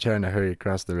 not. You're trying to hurry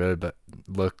across the road, but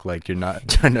look like you're not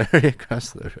trying to hurry across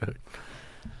the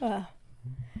road.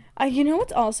 You know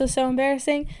what's also so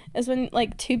embarrassing is when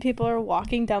like two people are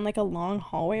walking down like a long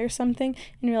hallway or something,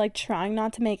 and you're like trying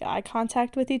not to make eye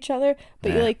contact with each other,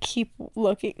 but you like keep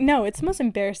looking. No, it's the most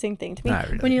embarrassing thing to me. Not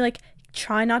really. When you like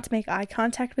try not to make eye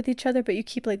contact with each other, but you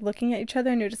keep like looking at each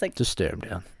other, and you're just like, Just stare him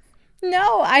down.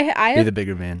 no, Be the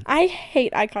bigger man. I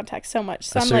hate eye contact so much.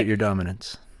 So Assert I'm like, your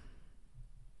dominance.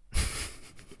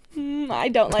 I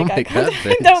don't like eye make that contact. I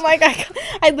face. don't like eye contact.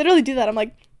 I literally do that. I'm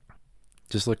like,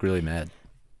 Just look really mad.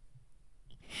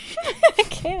 I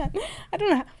can't. I don't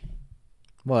know.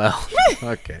 Well,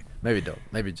 okay. Maybe don't.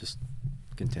 Maybe just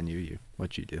continue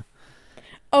what you do.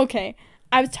 Okay,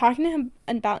 I was talking to him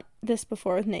about this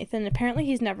before with Nathan, and apparently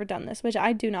he's never done this, which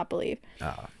I do not believe.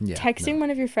 Yeah. Texting one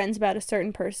of your friends about a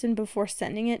certain person before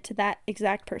sending it to that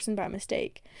exact person by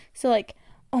mistake. So like,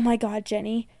 oh my god,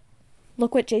 Jenny,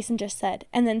 look what Jason just said,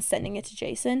 and then sending it to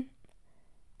Jason.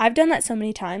 I've done that so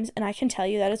many times, and I can tell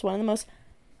you that is one of the most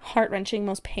heart-wrenching,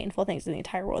 most painful things in the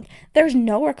entire world. There's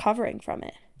no recovering from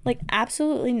it. Like,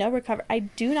 absolutely no recover. I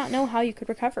do not know how you could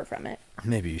recover from it.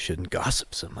 Maybe you shouldn't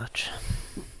gossip so much.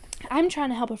 I'm trying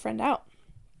to help a friend out.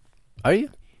 Are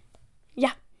you?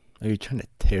 Yeah. Are you trying to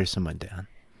tear someone down?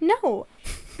 No.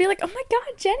 Be like, oh my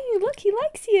god, Jenny, look, he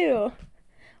likes you.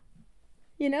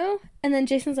 You know? And then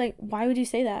Jason's like, why would you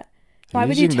say that? Why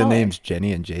would you tell the her? names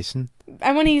Jenny and Jason?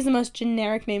 I want to use the most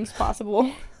generic names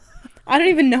possible. I don't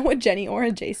even know a Jenny or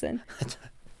a Jason.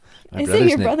 My Is it brother's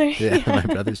your name- brother? Yeah, Yeah. my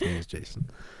brother's name is Jason.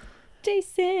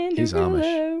 Jason He's Derulo.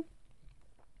 Amish.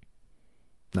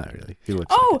 Not really. He looks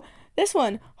Oh, this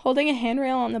one. Holding a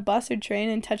handrail on the bus or train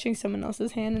and touching someone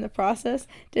else's hand in the process.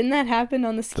 Didn't that happen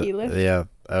on the ski lift? Yeah,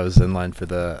 I was in line for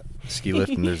the ski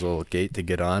lift, and there's a little gate to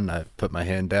get on. I put my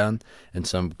hand down, and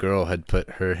some girl had put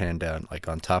her hand down, like,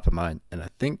 on top of mine. And I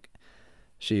think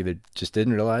she either just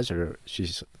didn't realize, or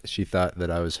she thought that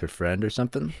I was her friend or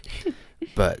something.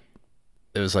 But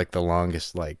it was, like, the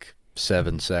longest, like,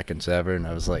 7 seconds ever, and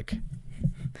I was like,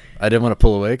 I didn't want to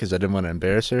pull away because I didn't want to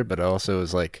embarrass her, but I also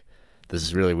was like, this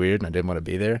is really weird, and I didn't want to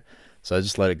be there. So I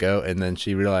just let it go, and then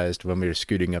she realized when we were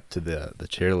scooting up to the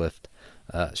chairlift,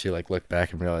 she like looked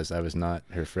back and realized I was not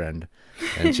her friend,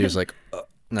 and she was like, oh.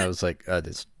 And I was like, I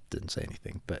just didn't say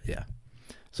anything. But yeah,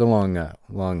 it's a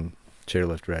long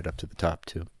chairlift ride up to the top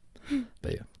too.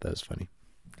 But yeah, that was funny.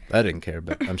 I didn't care,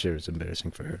 but I'm sure it's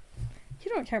embarrassing for her.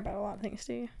 You don't care about a lot of things,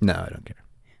 do you? No, I don't care.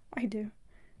 I do.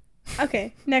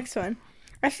 Okay, next one.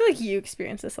 I feel like you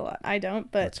experience this a lot. I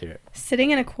don't, but Let's hear it. sitting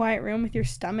in a quiet room with your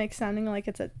stomach sounding like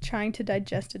it's trying to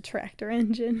digest a tractor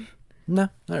engine. No,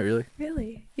 not really.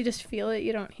 Really? You just feel it,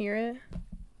 you don't hear it?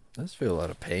 I just feel a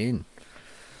lot of pain.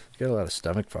 Got a lot of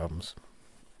stomach problems.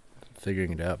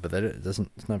 Figuring it out, but it's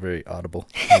not very audible,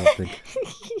 I don't think.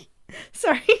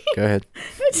 Sorry. Go ahead.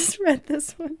 I just read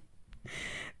this one.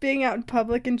 Being out in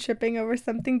public and tripping over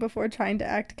something before trying to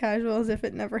act casual as if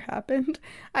it never happened.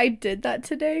 I did that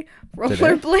today.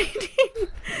 Rollerblading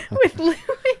with Louie.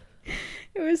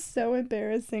 It was so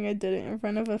embarrassing. I did it in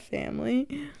front of a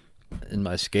family. In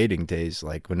my skating days,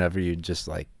 like whenever you just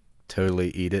like totally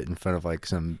eat it in front of like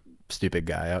some stupid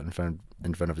guy out in front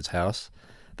of his house.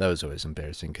 That was always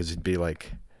embarrassing because he'd be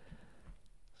like,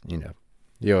 you know,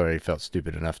 you already felt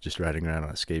stupid enough just riding around on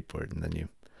a skateboard, and then you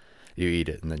eat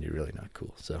it, and then you're really not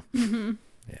cool. So,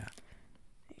 yeah.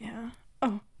 Yeah.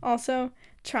 Oh, also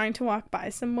trying to walk by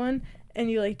someone and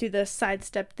you like do the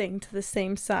sidestep thing to the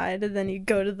same side, and then you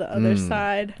go to the other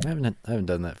side. I haven't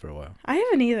done that for a while. I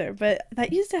haven't either, but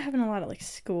that used to happen a lot at like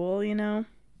school, you know.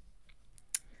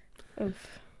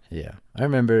 Oof. Yeah, I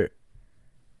remember.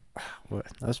 I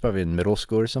was probably in middle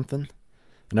school or something,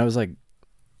 and I was like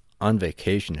on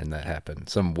vacation, and that happened.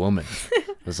 Some woman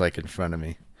was like in front of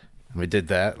me, and we did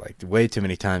that like way too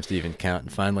many times to even count.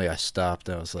 And finally, I stopped.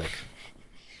 I was like,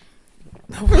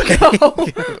 No.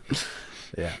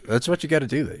 yeah, that's what you got to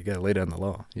do. Though. You got to lay down the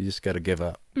law. You just got to give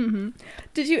up.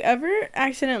 Did you ever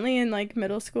accidentally in like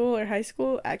middle school or high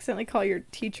school accidentally call your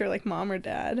teacher like mom or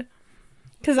dad?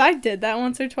 Because I did that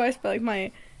once or twice, but like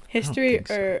my history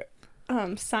or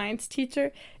science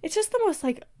teacher, it's just the most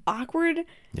like awkward,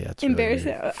 it's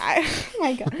embarrassing. Really Oh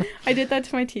my god, I did that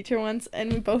to my teacher once,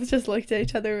 and we both just looked at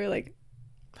each other. We were like,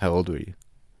 how old were you?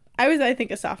 I think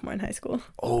a sophomore in high school.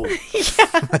 Oh,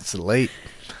 yeah, that's late.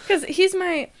 Because he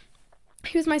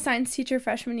was my science teacher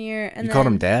freshman year, and you called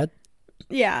him dad?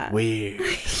 Yeah. Weird.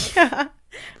 Yeah.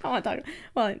 I want to talk.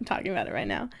 Well, I'm talking about it right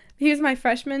now. He was my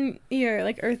freshman year,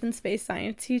 like Earth and Space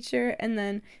Science teacher, and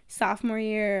then sophomore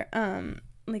year,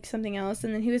 like something else,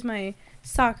 and then he was my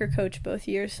soccer coach both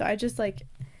years. So I just like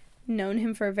known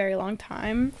him for a very long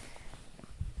time.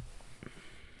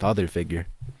 Father figure.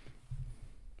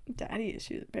 Daddy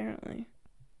issues, apparently.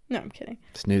 No, I'm kidding.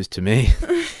 It's news to me.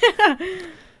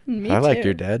 Me I too. like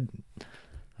your dad.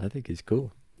 I think he's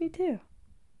cool. Me too.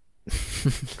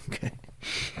 Okay.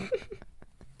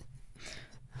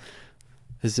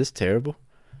 Is this terrible?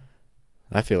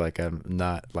 I feel like I'm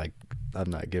not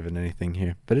giving anything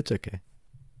here, but it's okay.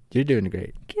 You're doing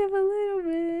great. Give a little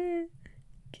bit.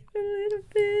 Give a little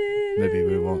bit.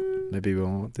 Maybe we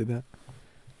won't do that.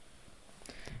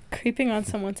 Creeping on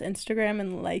someone's Instagram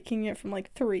and liking it from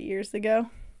like 3 years ago.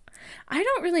 I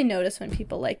don't really notice when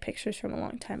people like pictures from a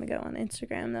long time ago on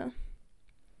Instagram, though.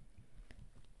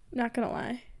 Not gonna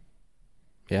lie.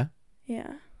 Yeah?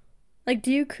 Yeah. Like,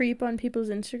 do you creep on people's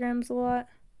Instagrams a lot?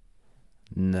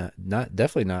 No,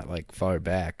 definitely not like far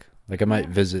back. Like I might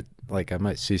visit, like I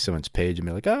might see someone's page and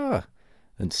be like,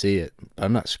 and see it.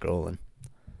 I'm not scrolling.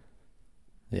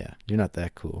 Yeah, you're not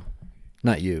that cool.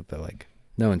 Not you, but like,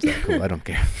 no one's that cool. I don't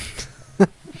care.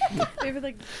 Maybe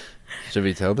like. Should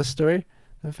we tell the story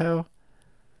of how?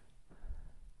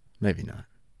 Maybe not.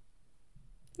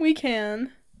 We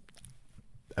can.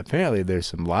 Apparently, there's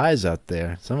some lies out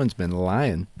there. Someone's been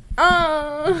lying.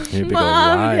 Oh, You're a big old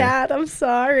Mom, liar. Dad, I'm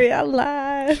sorry. I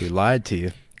lied. She lied to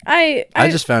you. I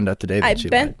just found out today that she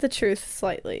bent lied. the truth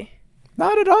slightly.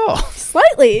 Not at all.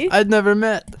 Slightly? I'd never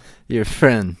met your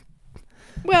friend.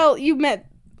 Well, you met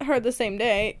her the same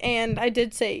day, and I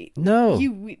did say No.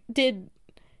 you did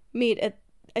meet at.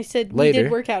 I said Later. we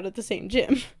did work out at the same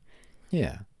gym.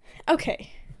 Yeah.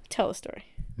 Okay, tell the story.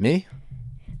 Me?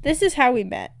 This is how we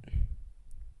met.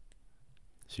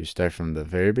 Should you start from the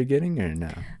very beginning or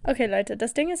no? Okay, Leute,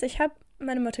 das Ding ist, ich habe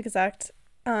meine Mutter gesagt,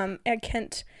 er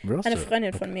kennt eine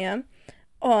Freundin von mir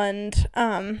und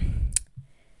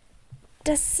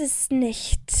das ist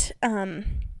nicht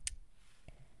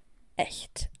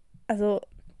echt. Also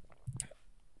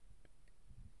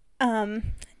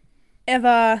er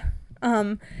war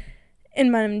in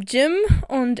meinem Gym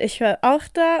und ich war auch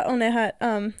da und er hat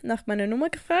nach meiner Nummer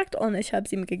gefragt und ich habe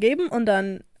sie ihm gegeben und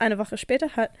dann eine Woche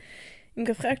später hat ihm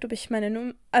gefragt, ob ich meine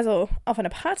Nummer, also auf eine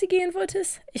Party gehen wollte.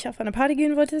 Ich auf eine Party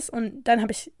gehen wollte und dann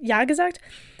habe ich ja gesagt,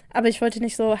 aber ich wollte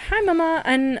nicht so, hi Mama,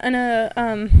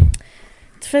 eine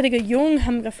zufällige Jungen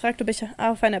haben gefragt, ob ich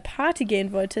auf eine Party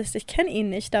gehen wollte. Ich kenne ihn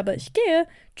nicht, aber ich gehe.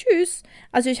 Tschüss.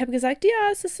 Also ich habe gesagt,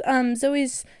 ja, es ist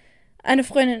Zoes eine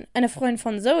Freundin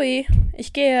von Zoe.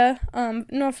 Ich gehe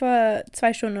nur für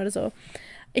 2 Stunden oder so.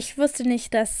 Ich wusste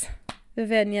nicht, dass wir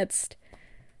werden jetzt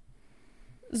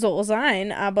so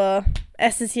sein, aber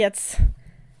es ist jetzt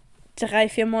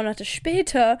 3-4 Monate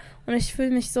später und ich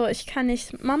fühle mich so, ich kann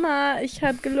nicht, Mama, ich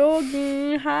habe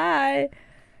gelogen, hi.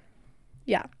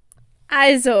 Ja,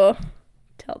 also,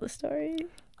 tell the story.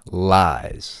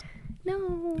 Lies.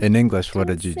 No. In English, what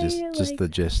don't did you say it just like- the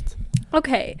gist?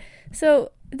 Okay,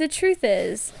 so the truth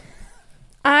is,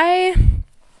 I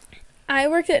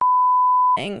worked at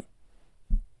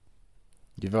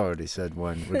You've already said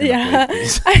one. We're gonna yeah. bleep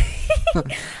these.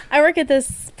 I work at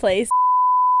this place,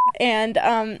 and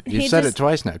You said it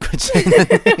twice now. Quit saying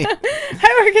that name.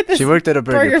 I work at this She worked at a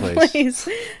burger place.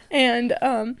 and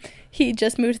he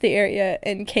just moved to the area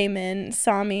and came in,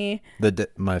 saw me.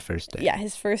 My first day. Yeah,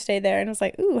 his first day there, and was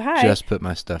like, "Ooh, hi." Just put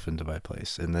my stuff into my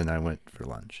place, and then I went for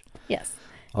lunch. Yes.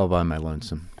 All by my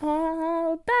lonesome.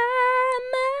 All by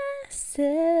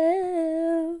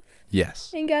myself.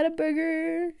 Yes. And got a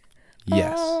burger.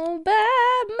 Yes. All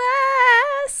by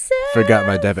myself. Forgot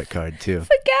my debit card too.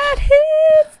 Forgot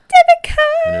his debit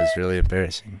card. And it was really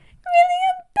embarrassing. Really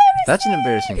embarrassing. That's an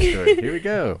embarrassing story. Here we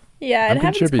go. Yeah, I'm it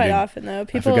happens quite contributing. often though.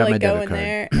 People forgot my like go debit in card.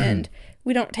 there and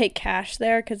we don't take cash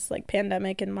there because like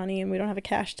pandemic and money, and we don't have a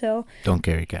cash till. Don't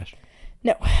carry cash.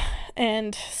 No,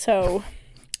 and so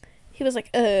he was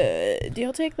like, do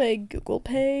y'all take like Google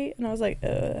Pay? And I was like,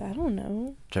 I don't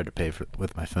know. Tried to pay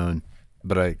with my phone,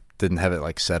 but I didn't have it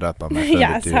like set up on my phone.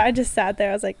 Yeah, to do so it. I just sat there.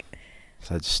 I was like,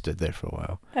 So I just stood there for a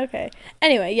while. okay.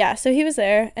 Anyway, yeah, so he was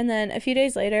there, and then a few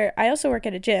days later, I also work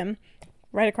at a gym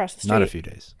right across the street. Not a few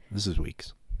days. This is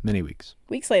weeks. Many weeks.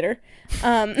 Weeks later.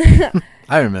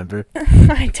 I remember.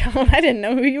 I didn't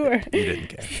know who you were. You didn't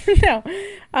care. No.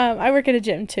 I work at a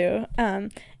gym too.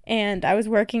 And I was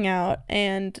working out,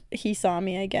 and he saw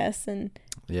me, I guess, and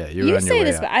Yeah, you were on your say way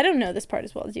this, out. but I don't know this part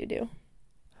as well as you do.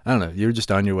 I don't know. You were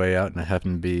just on your way out, and I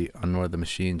happened to be on one of the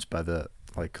machines by the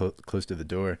like close to the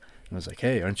door. And I was like,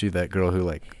 "Hey, aren't you that girl who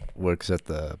like works at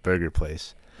the burger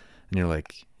place?" And you're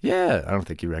like, "Yeah." I don't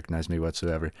think you recognized me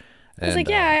whatsoever. I was like,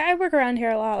 yeah, I work around here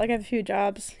a lot. Like, I have a few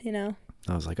jobs, you know.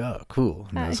 I was like, "Oh, cool."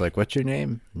 And I was Hi. like, "What's your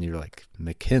name?" And you're like,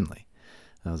 "McKinley."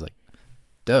 And I was like,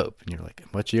 "Dope." And you're like,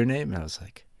 "What's your name?" And I was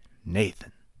like,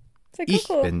 "Nathan." It's like, Ich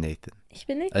cool. bin Nathan. Ich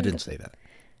bin Nathan. I didn't say that.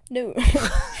 No.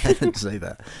 I didn't say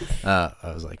that.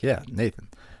 I was like, "Yeah, Nathan."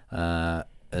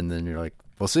 And then you're like,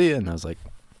 "We'll see you." And I was like,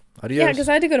 "Adios." Yeah, because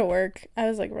I had to go to work. I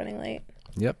was, like, running late.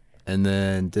 Yep. And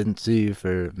then didn't see you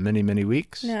for many, many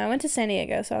weeks. No, I went to San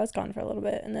Diego, so I was gone for a little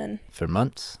bit. And then For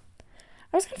months.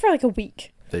 I was gone for, like, a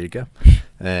week. There you go.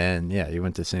 And yeah, you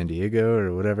went to San Diego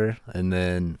or whatever. And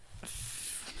then,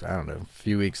 I don't know, a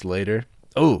few weeks later.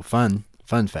 Oh, fun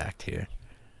fact here.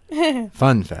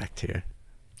 Fun fact here.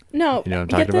 No, You know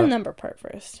what I'm get talking the about? number part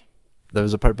first. There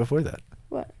was a part before that.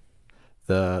 What?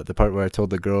 The part where I told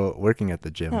the girl working at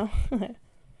the gym. Oh.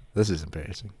 This is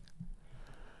embarrassing.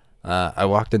 I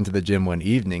walked into the gym one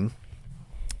evening,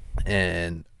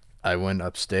 and I went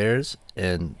upstairs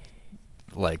and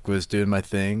like was doing my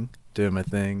thing,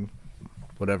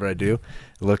 whatever I do.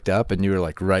 Looked up, and you were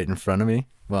like right in front of me.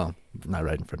 Well, not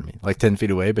right in front of me, like 10 feet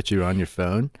away, but you were on your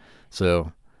phone.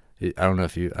 So I don't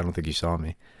think you saw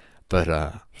me, but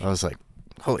I was like,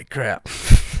 holy crap.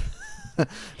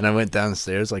 And I went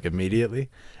downstairs like immediately,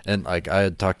 and like I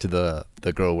had talked to the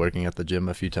girl working at the gym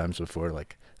a few times before,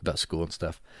 like about school and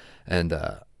stuff, and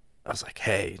I was like,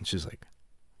 hey, and she was like,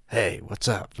 hey, what's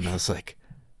up? And I was like,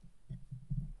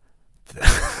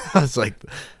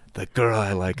 the girl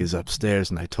I like is upstairs.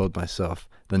 And I told myself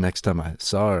the next time I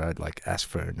saw her, I'd like ask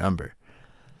for her number.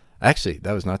 Actually,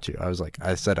 that was not true.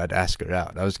 I said I'd ask her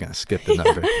out. I was gonna skip the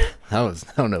number. I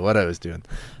don't know what I was doing,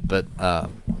 but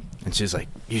and she was like,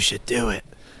 you should do it.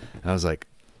 And I was like,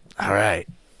 all right.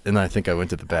 And I think I went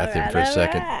to the bathroom for a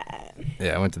second. Alright.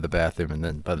 Yeah, I went to the bathroom, and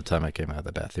then by the time I came out of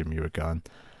the bathroom, you were gone.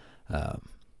 I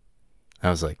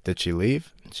was like, did she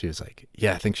leave? And she was like,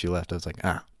 yeah, I think she left. I was like,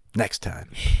 next time.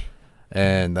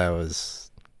 And that was,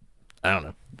 I don't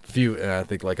know, I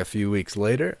think like a few weeks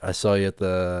later, I saw you at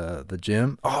the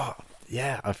gym. Oh,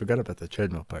 yeah, I forgot about the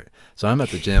treadmill part. So I'm at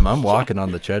the gym. I'm walking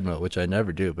on the treadmill, which I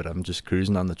never do, but I'm just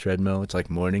cruising on the treadmill. It's like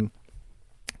morning.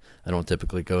 I don't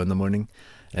typically go in the morning.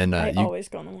 And I you, always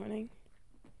go in the morning.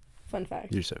 Fun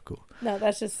fact. you're so cool. No,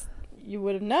 that's just, you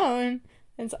would have known.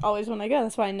 It's always when I go.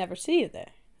 That's why I never see you there.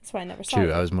 That's why I never saw you.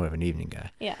 True, I was more of an evening guy.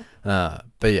 Yeah.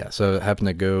 But yeah, so I happened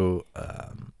to go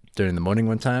during the morning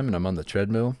one time, and I'm on the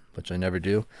treadmill, which I never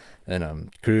do, and I'm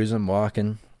cruising,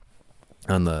 walking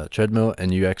on the treadmill,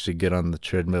 and you actually get on the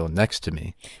treadmill next to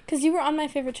me. Because you were on my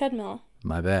favorite treadmill.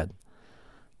 My bad.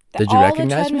 Did you all recognize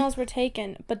the me? treadmills were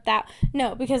taken, but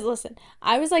no, because listen,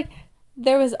 I was like,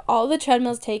 there was all the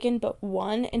treadmills taken but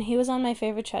one, and he was on my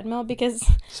favorite treadmill because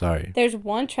Sorry. there's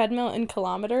one treadmill in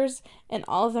kilometers and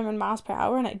all of them in miles per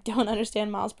hour, and I don't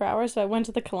understand miles per hour, so I went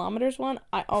to the kilometers one.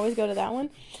 I always go to that one.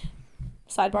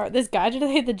 Sidebar, this guy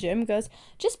today at the gym goes,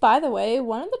 just by the way,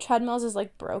 one of the treadmills is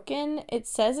like broken. It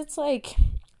says it's like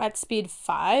at speed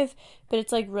 5, but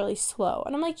it's like really slow.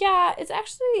 And I'm like, yeah, it's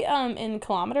actually in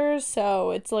kilometers,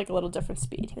 so it's like a little different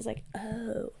speed. He was like,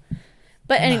 oh.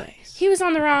 But anyway, Nice. he was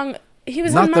on the wrong, he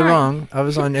was Not on the mine. wrong. I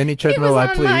was on any He treadmill was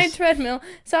I on my please. treadmill.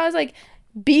 So I was like,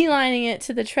 beelining it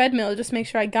to the treadmill just to make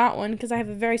sure I got one because I have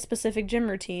a very specific gym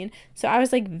routine. So I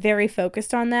was like very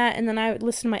focused on that. And then I would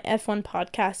listen to my F1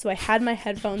 podcast. So I had my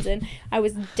headphones in. I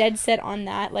was dead set on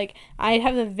that. Like, I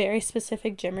have a very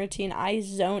specific gym routine. I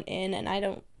zone in and I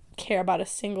don't care about a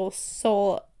single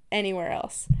soul anywhere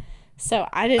else. So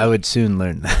I didn't. I would soon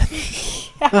learn that.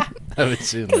 Yeah. I would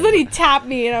soon. Because then he tapped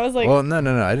me and I was like, well, no,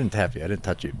 I didn't tap you. I didn't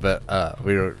touch you. But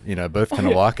we were, both kind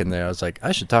of walking there. I was like,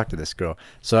 I should talk to this girl.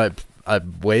 So I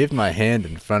waved my hand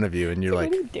in front of you, and you're what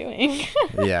like, are you doing?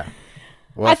 yeah.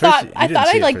 Well, I thought you I didn't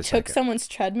see it like for a took second. someone's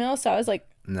treadmill. So I was like,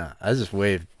 No, I just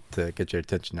waved to get your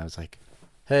attention. I was like,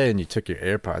 hey, and you took your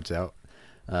AirPods out.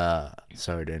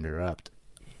 Sorry to interrupt.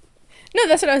 no,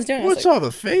 that's what I was doing. I was What's like, all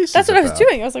the faces that's what I was about?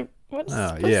 doing. I was like, what is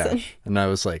Oh, this person? yeah. And I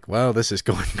was like, well, this is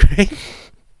going great.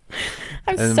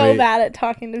 I'm And so we- bad at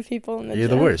talking to people in the You're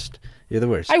gym. the worst. You're the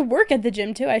worst. I work at the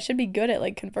gym too. I should be good at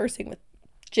like conversing with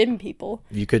gym people.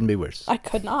 You couldn't be worse. I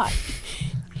could not.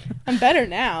 I'm better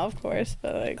now, of course,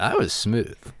 but like I was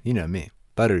smooth. You know me.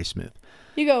 Buttery smooth.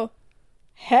 you go,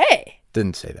 hey,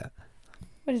 Didn't say that.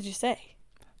 what did you say?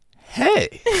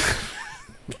 Hey.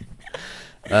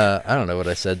 I don't know what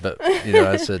I said, but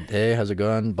I said, hey, how's it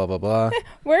going? Blah, blah, blah.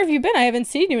 Where have you been? I haven't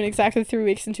seen you in exactly 3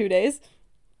 weeks and 2 days.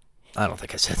 I don't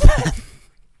think I said that.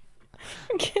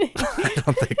 I'm kidding. I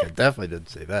don't think I definitely didn't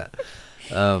say that.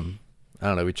 I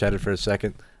don't know. We chatted for a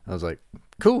second. I was like,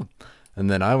 cool. And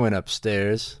then I went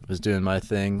upstairs, was doing my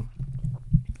thing,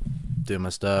 doing my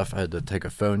stuff. I had to take a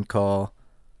phone call.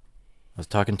 I was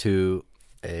talking to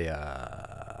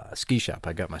a ski shop.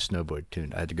 I got my snowboard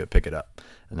tuned. I had to go pick it up.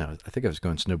 And I think I was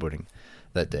going snowboarding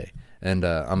that day. And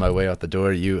on my way out the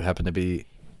door, you happened to be...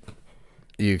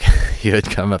 You had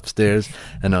come upstairs,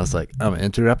 and I was like, I'm gonna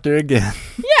interrupt her again.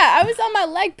 Yeah, I was on my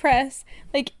leg press,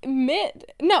 like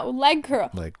leg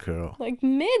curl. Like curl. Like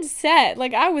mid set,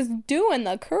 like I was doing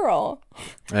the curl.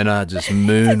 And I just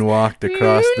moonwalked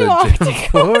across Moonwalked the gym across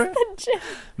floor. the gym.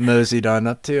 Moseyed on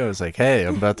up to. I was like, hey,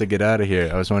 I'm about to get out of here.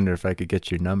 I was wondering if I could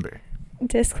get your number.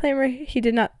 Disclaimer: he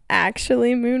did not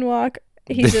actually moonwalk.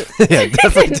 He just Yeah,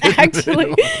 definitely didn't actually.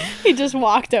 moonwalk. He just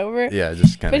walked over. Yeah,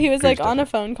 just kind of. But he was like on a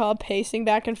phone call, pacing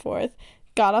back and forth.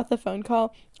 Got off the phone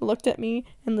call, looked at me,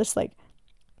 and just like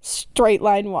straight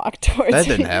line walk towards That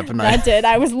me. didn't happen. That did.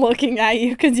 I was looking at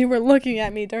you because you were looking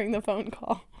at me during the phone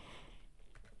call.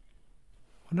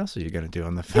 What else are you gonna do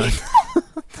on the phone?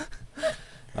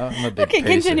 I'm a big Okay,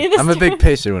 pacer. continue the I'm a big story.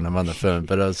 pacer when I'm on the phone,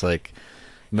 but I was like,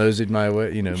 moseyed my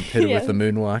way, hit it Yeah. with the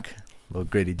moonwalk, little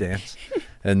gritty dance,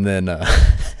 and then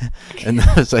and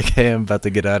I was like, hey, I'm about to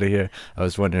get out of here. I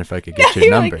was wondering if I could get Yeah, your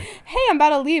you were number. like, hey, I'm about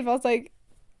to leave. I was like,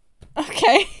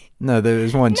 okay. No, there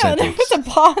was one No, there sentence. was a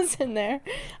pause in there.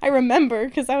 I remember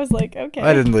because I was like, okay.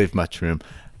 I didn't leave much room.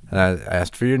 And I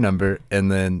asked for your number,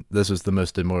 and then this was the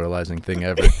most demoralizing thing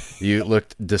ever. You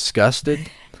looked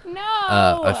disgusted. No.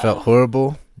 I felt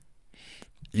horrible.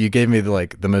 You gave me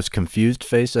the most confused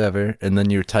face ever, and then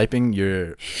you were typing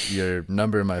your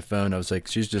number in my phone. I was like,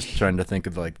 she's just trying to think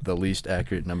of the least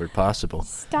accurate number possible.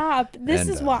 Stop. This And,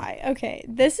 is why. Okay,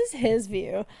 this is his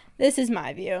view. This is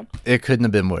my view. It couldn't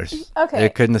have been worse. Okay.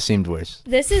 It couldn't have seemed worse.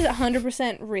 This is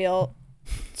 100% real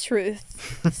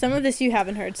truth. Some of this you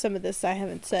haven't heard. Some of this I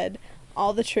haven't said.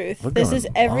 All the truth. We're This going is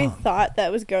every long. thought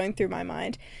that was going through my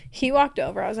mind. He walked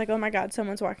over. I was like, oh my God,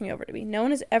 someone's walking over to me. No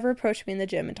one has ever approached me in the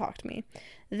gym and talked to me.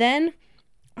 Then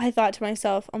I thought to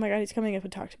myself, oh my God, he's coming up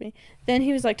and talk to me. Then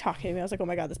he was like talking to me. I was like, oh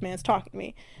my God, this man's talking to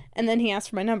me. And then he asked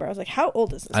for my number. I was like, how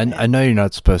old is this man? I know you're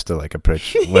not supposed to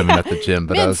approach women at the gym,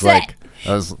 but I was Mid-set.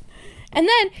 like, And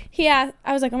then he asked,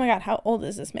 I was like, oh my God, how old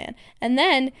is this man? And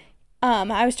then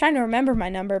I was trying to remember my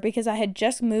number because I had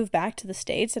just moved back to the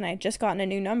States and I had just gotten a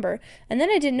new number. And then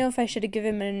I didn't know if I should have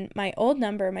given him my old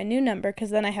number or my new number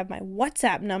because then I have my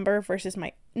WhatsApp number versus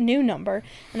my new number.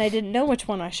 And I didn't know which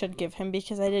one I should give him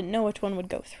because I didn't know which one would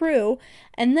go through.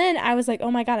 And then I was like,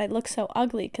 oh my God, I look so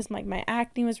ugly because my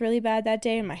acne was really bad that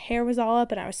day and my hair was all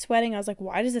up and I was sweating. I was like,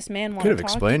 why does this man want could to have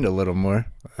talk? explained a little more.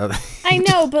 I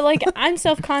know, but I'm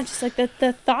self-conscious.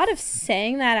 The thought of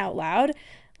saying that out loud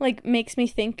makes me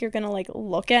think you're gonna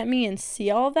look at me and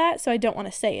see all of that, so I don't want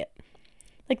to say it.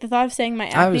 The thought of saying my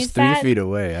acne's I was 3 bad, feet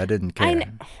away. I didn't care. I know,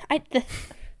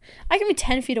 I can be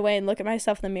 10 feet away and look at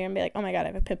myself in the mirror and be like, oh my God, I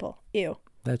have a pimple. Ew.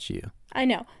 That's you. I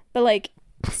know, but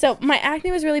so my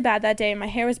acne was really bad that day and my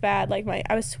hair was bad.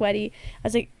 I was sweaty. I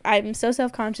was like, I'm so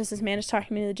self-conscious. This man is talking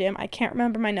to me in the gym. I can't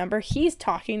remember my number. He's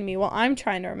talking to me while I'm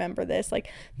trying to remember this.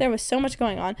 There was so much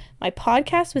going on. My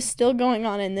podcast was still going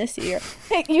on in this ear.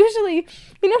 Usually,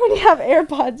 when you have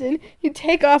AirPods in, you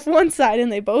take off one side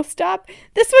and they both stop.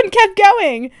 This one kept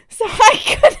going. So I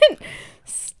couldn't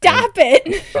Stop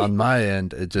it. On my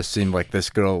end, it just seemed like this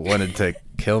girl wanted to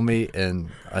kill me, and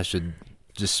I should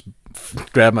just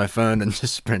grab my phone and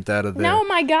just sprint out of there. No,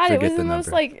 my God, it Forget was the the most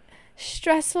number. like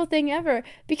stressful thing ever,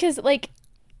 because like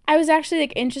I was actually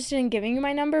like interested in giving you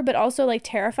my number, but also like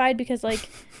terrified because like,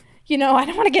 you know, I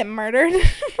don't want to get murdered.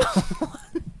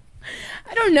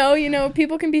 I don't know, you know,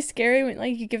 people can be scary when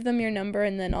like you give them your number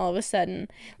and then all of a sudden,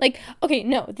 like, okay,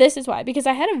 no, this is why, because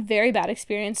I had a very bad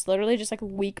experience literally just like a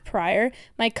week prior.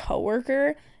 My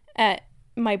coworker at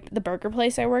the burger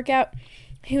place I work at,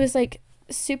 he was like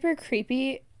super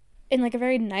creepy in like a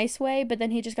very nice way, but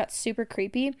then he just got super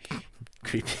creepy.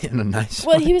 Creepy in a nice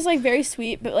Well, way. he was like very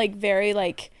sweet, but like very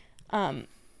like, how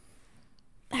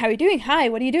are you doing? Hi,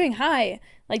 what are you doing? Hi,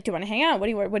 like, do you want to hang out? What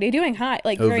are you doing? Hi,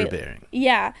 like very, Overbearing.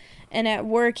 yeah. And at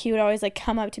work, he would always like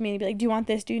come up to me and be like, "Do you want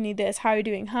this? Do you need this? How are you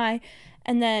doing? Hi."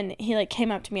 And then he like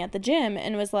came up to me at the gym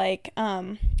and was like,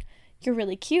 "You're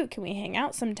really cute. Can we hang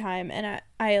out sometime?" And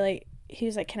I like, he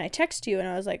was like, "Can I text you?" And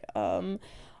I was like,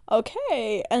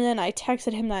 okay. And then I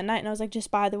texted him that night and I was like, just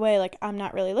by the way, like, I'm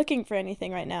not really looking for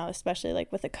anything right now, especially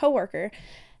like with a coworker.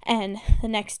 And the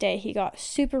next day he got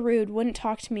super rude, wouldn't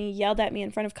talk to me, yelled at me in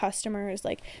front of customers,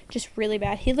 like just really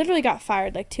bad. He literally got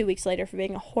fired like 2 weeks later for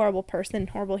being a horrible person,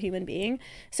 horrible human being.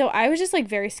 So I was just like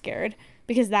very scared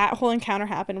because that whole encounter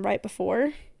happened right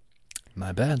before.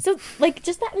 My bad. So like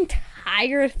just that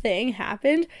entire thing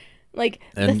happened. Like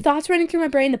the And- thoughts running through my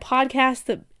brain, the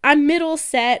podcast, I'm middle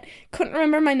set, couldn't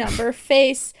remember my number,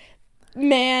 face,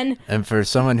 man. And for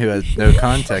someone who has no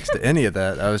context to any of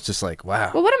that, I was just like,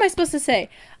 wow. Well, what am I supposed to say?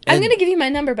 I'm And- going to give you my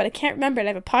number, but I can't remember it. I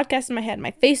have a podcast in my head.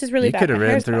 My face is really You bad. could have My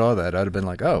ran hair's through bad. all that. I'd have been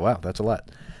like, oh, wow, that's a lot.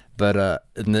 But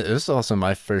and it was also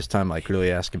my first time like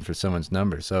really asking for someone's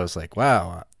number. So I was like,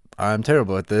 wow, I'm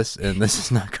terrible at this, and this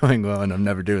is not going well, and I'm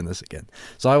never doing this again.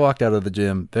 So I walked out of the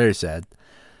gym very sad.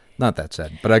 Not that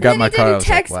sad, but I got And my then car. I you was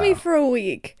didn't text like, me wow. for a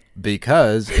week.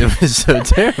 Because it was so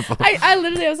terrible. I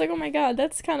literally, I was like, oh my God,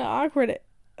 that's kind of awkward.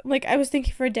 Like, I was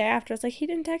thinking for a day after, I was like, he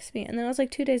didn't text me. And then I was like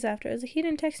 2 days after, I was like, he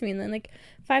didn't text me. And then like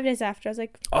 5 days after, I was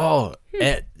like, Oh,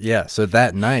 yeah. So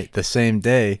that night, the same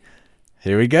day,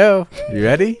 here we go. You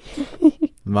ready?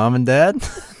 Mom and Dad?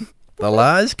 The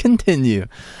lies continue.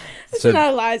 it's So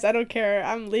not lies. I don't care.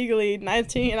 I'm legally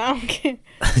 19. I don't care.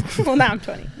 Well, now I'm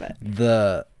 20, but.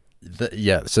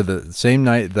 so the same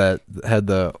night that had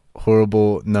the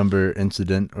horrible number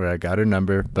incident where I got her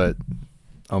number, but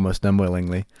almost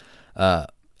unwillingly, I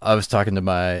was talking to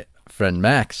my friend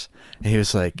Max, and he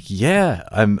was like, yeah,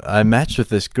 I matched with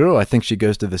this girl. I think she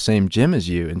goes to the same gym as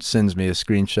you, and sends me a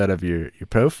screenshot of your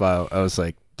profile. I was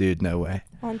like, dude, no way.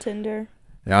 On Tinder.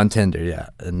 On Tinder, yeah.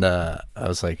 And I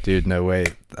was like, dude, no way.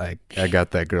 I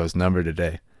got that girl's number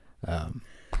today.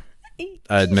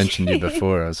 I had mentioned you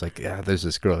before. I was like, yeah, there's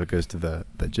this girl that goes to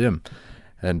the gym.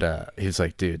 And he was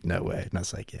like, dude, no way. And I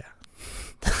was like, yeah.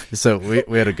 So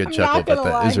we had a good I'm chuckle not gonna about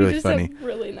that. lie. It was really you just funny. have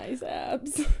really nice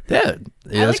abs. Yeah,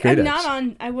 that's great. I'm abs. not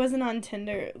on. I wasn't on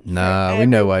Tinder. Nah, we forever.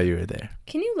 know why you were there.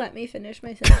 Can you let me finish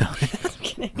my sentence? I'm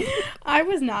kidding. I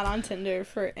was not on Tinder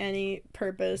for any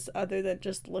purpose other than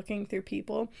just looking through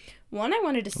people. One, I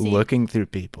wanted to see. Looking through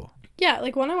people. Yeah,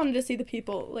 like one, I wanted to see the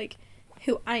people like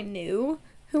who I knew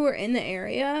who were in the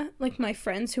area, like my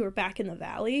friends who were back in the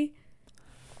valley.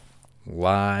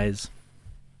 Lies.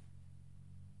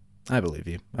 I believe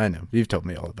you. I know. You've told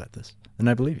me all about this. And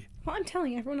I believe you. Well, I'm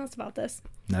telling everyone else about this.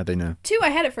 Now they know. 2, I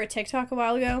had it for a TikTok a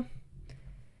while ago.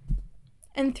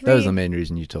 And 3, That was the main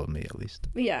reason you told me, at least.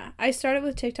 yeah, I started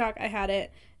with TikTok. I had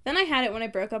it. Then I had it when I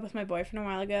broke up with my boyfriend a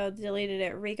while ago. Deleted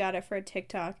it. Re-got it for a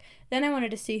TikTok. Then I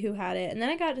wanted to see who had it. And then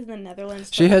I got to the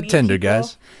Netherlands. to She had meet Tinder, people.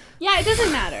 guys. Yeah, it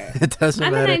doesn't matter. It doesn't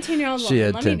I'm matter. a 19-year-old She woman.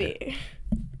 had Let Tinder. me be.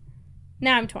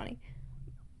 Now I'm 20.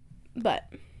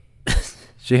 But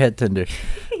She had Tinder.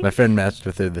 My friend matched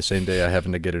with her the same day I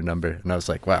happened to get her number. And I was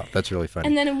like, wow, that's really funny.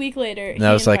 and then a week later, And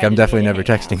I was like, I'm definitely never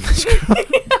texting this girl.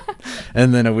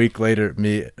 And then a week later,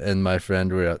 me and my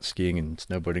friend were out skiing and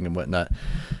snowboarding and whatnot.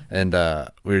 And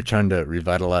we were trying to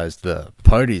revitalize the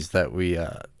parties that we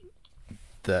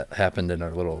that happened in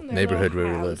our little neighborhood where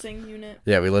we live. Unit.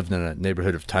 Yeah, we lived in a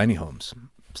neighborhood of tiny homes.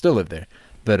 Still live there.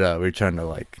 But we were trying to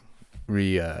like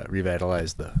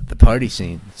revitalize the party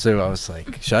scene. So I was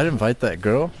like, should I invite that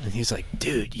girl? And he's like,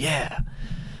 dude, yeah.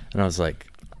 And I was like,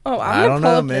 Oh, I I'm don't gonna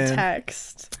pull know, up man. the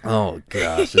text. oh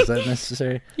gosh, is that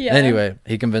necessary? Yeah. Anyway,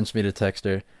 he convinced me to text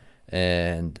her,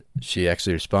 and she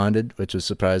actually responded, which was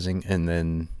surprising, and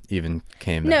then even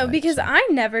came. No, at night, because so. I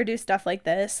never do stuff like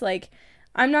this. Like,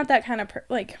 I'm not that kind of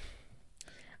like.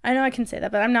 I know I can say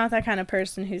that, but I'm not that kind of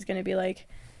person who's gonna be like.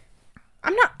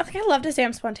 I'm not. Like, I love to say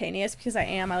I'm spontaneous because I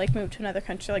am. I like moved to another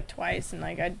country like twice, and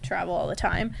like I travel all the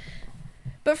time.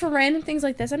 But for random things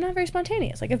like this, I'm not very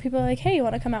spontaneous. Like if people are like, hey, you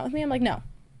want to come out with me? I'm like, no.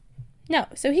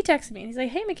 So he texted me and he's like,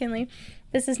 hey, McKinley,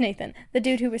 this is Nathan, the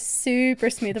dude who was super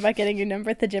smooth about getting your number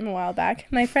at the gym a while back.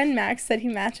 My friend Max said he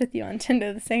matched with you on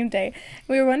Tinder the same day.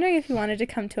 We were wondering if you wanted to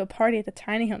come to a party at the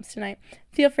tiny homes tonight.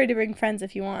 Feel free to bring friends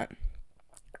if you want.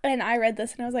 And I read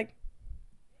this and I was like,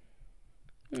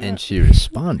 And she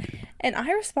responded. And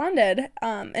I responded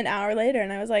an hour later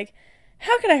and I was like,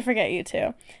 how could I forget you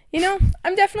two? You know,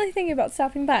 I'm definitely thinking about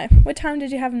stopping by. What time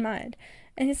did you have in mind?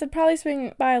 And he said probably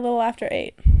swing by a little after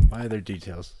 8. Why are there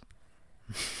details?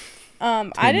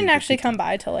 I didn't actually come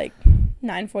by till like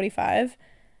 9:45.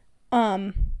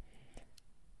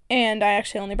 And I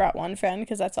actually only brought one friend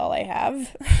because that's all I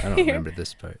have. I don't remember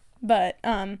this part. But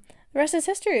the rest is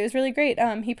history. It was really great.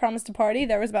 He promised a party.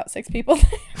 There was about 6 people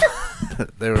there.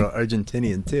 They were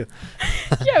Argentinian too.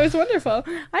 Yeah, it was wonderful.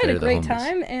 I had They're a the great homies.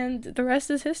 time, and the rest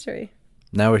is history.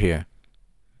 Now we're here.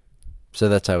 So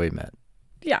that's how we met.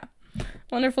 Yeah,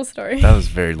 wonderful story. That was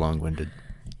very long-winded.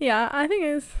 Yeah, I think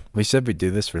it was. We said we'd do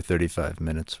this for 35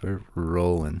 minutes. We're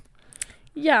rolling.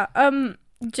 Yeah,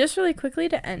 just really quickly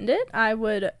to end it, I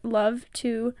would love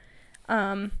to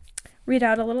read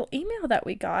out a little email that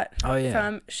we got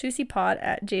from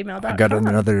shusipod@gmail.com. I got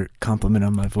another compliment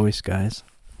on my voice, guys.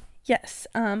 Yes,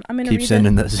 I'm going to Keep read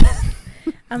sending those.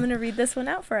 I'm going to read this one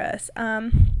out for us.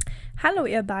 Hallo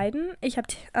ihr beiden, ich habe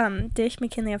dich,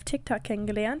 McKinley, auf TikTok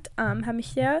kennengelernt, habe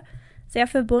mich sehr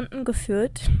verbunden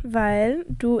gefühlt, weil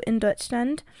du in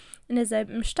Deutschland in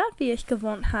derselben Stadt wie ich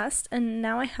gewohnt hast, and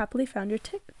now I happily found your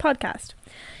podcast.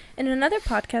 In another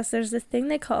podcast, there's this thing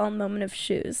they call a moment of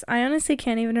shoes. I honestly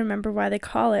can't even remember why they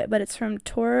call it, but it's from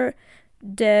Tor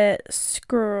de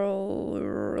Scroll.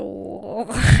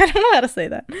 I don't know how to say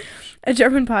that. A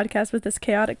German podcast with this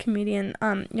chaotic comedian,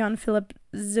 Jan Philipp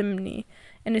Zimny,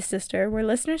 and his sister, where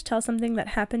listeners tell something that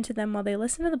happened to them while they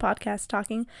listen to the podcast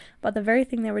talking about the very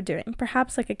thing they were doing.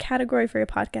 Perhaps like a category for your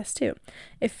podcast too,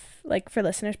 if like for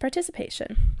listeners'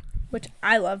 participation, which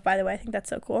I love, by the way. I think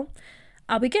that's so cool.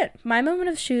 I'll begin. My moment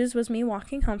of shoes was me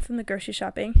walking home from the grocery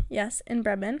shopping, yes, in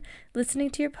Bremen, listening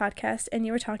to your podcast, and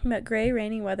you were talking about gray,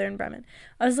 rainy weather in Bremen.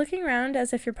 I was looking around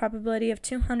as if your probability of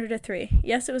 200 to 3.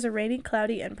 Yes, it was a rainy,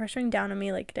 cloudy, and pressuring down on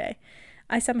me like day.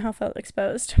 I somehow felt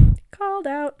exposed. Called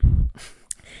out.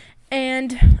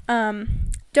 And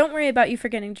don't worry about you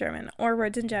forgetting German or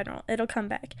words in general. It'll come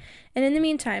back. And in the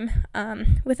meantime,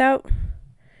 without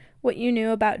what you knew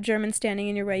about German standing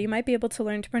in your way, you might be able to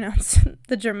learn to pronounce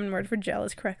the German word for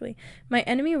jealous correctly. My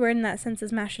enemy word in that sense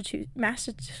is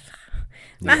Massachusetts.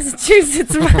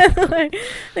 Massachusetts, by the way.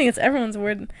 I think it's everyone's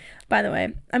word, by the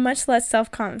way. I'm much less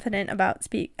self-confident about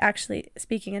actually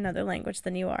speaking another language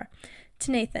than you are.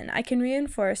 To Nathan, I can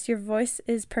reinforce your voice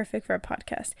is perfect for a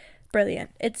podcast.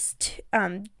 Brilliant. It's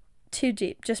too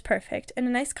deep, just perfect, and a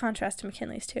nice contrast to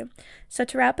McKinley's too. So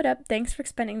to wrap it up, thanks for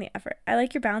expending the effort. I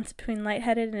like your balance between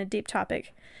lightheaded and a deep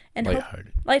topic, and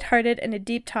lighthearted and a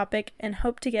deep topic, and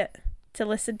hope to get to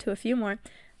listen to a few more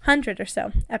 100 or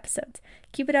so episodes.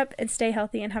 Keep it up and stay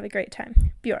healthy and have a great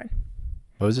time. Bjorn.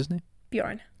 What was his name?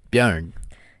 Bjorn.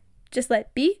 Just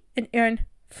let B and Aaron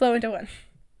flow into one.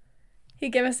 He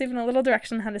gave us even a little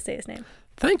direction on how to say his name.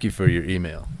 Thank you for your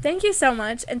email. Thank you so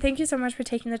much, and thank you so much for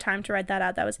taking the time to write that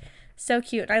out. That was so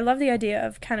cute. I love the idea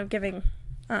of kind of giving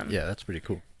yeah, that's pretty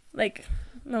cool. like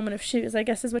moment of shoes, I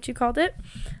guess is what you called it.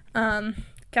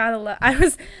 Gotta love. I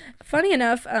was, funny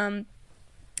enough,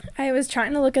 I was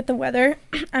trying to look at the weather.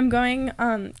 I'm going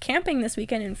camping this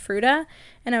weekend in Fruta,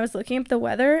 and I was looking up the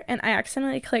weather, and I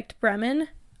accidentally clicked Bremen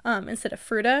instead of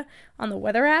Fruta on the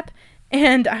weather app,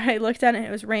 and I looked at it and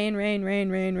it was rain.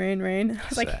 I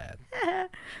was like,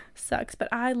 sucks, but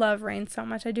I love rain so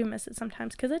much. I do miss it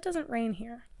sometimes because it doesn't rain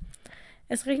here.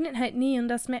 Es regnet halt nie und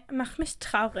das macht mich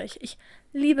traurig. Ich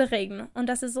liebe Regen und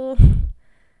das ist so,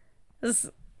 das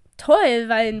ist toll,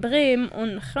 weil in Bremen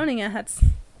und Groningen hat es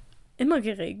immer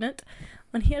geregnet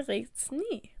und hier regnet es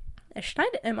nie. Es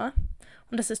schneit immer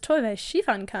und das ist toll, weil ich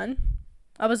Skifahren kann,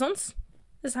 aber sonst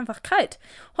ist es einfach kalt.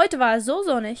 Heute war es so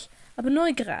sonnig, aber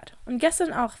 0 Grad und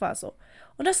gestern auch war es so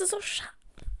und das ist so schade.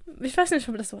 Ich weiß nicht,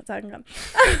 ob ich das so sagen kann.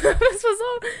 Es war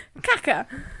so kacke,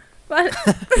 weil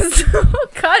es so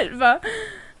kalt war,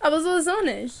 aber so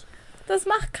sonnig. Das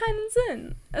macht keinen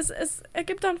Sinn. Es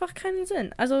ergibt einfach keinen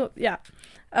Sinn. Also, ja.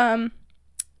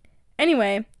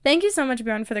 Anyway, thank you so much,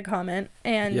 Bjorn, for the comment.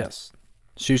 And yes.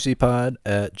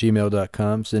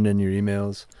 shusipod@gmail.com. Send in your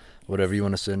emails, whatever you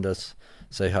want to send us.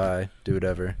 Say hi, do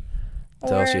whatever.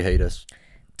 Tell us you hate us.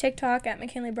 TikTok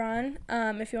 @McKinley Braun.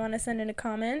 If you want to send in a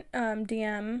comment,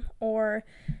 DM, or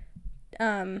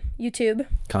YouTube.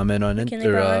 Comment on McKinley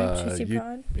Braun, Juicy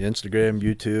Braun. Instagram,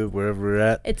 YouTube, wherever we're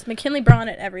at. It's McKinley Braun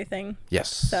at everything. Yes.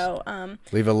 So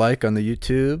leave a like on the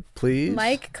YouTube, please.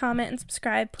 like, comment, and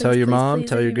subscribe. Please, Tell your please, mom, please,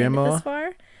 tell if your you made it grandma. This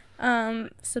far.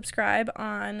 Subscribe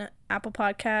on Apple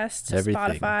Podcasts, Everything.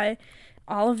 Spotify,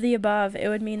 all of the above. It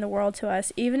would mean the world to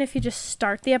us. Even if you just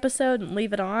start the episode and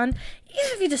leave it on.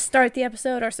 Even if you just start the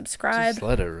episode or subscribe. Just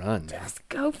let it run, man. Just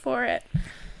go for it.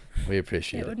 We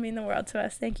appreciate It it. would mean the world to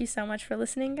us. Thank you so much for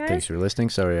listening, guys. Thanks for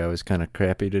listening. Sorry I was kind of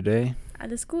crappy today.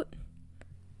 Alles gut.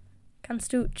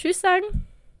 Kannst du Tschüss sagen?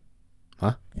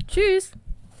 Huh? Tschüss.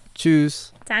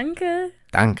 Tschüss. Danke.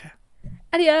 Danke.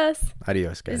 Adios.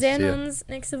 Adios, Wir guys. sehen See ya. uns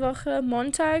nächste Woche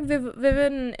Montag. Wir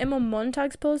werden immer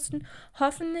montags posten.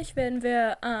 Hoffentlich werden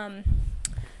wir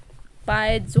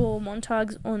bald so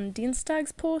montags und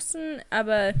dienstags posten.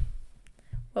 Aber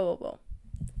wow.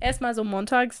 Erstmal so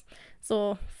montags.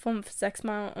 So 5, 6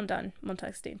 Mal und dann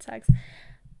montags, dienstags.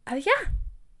 Aber ja.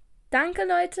 Danke,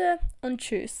 Leute. Und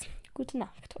tschüss. Gute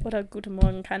Nacht. Oder guten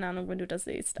Morgen. Keine Ahnung, wenn du das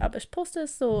siehst. Aber ich poste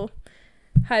es so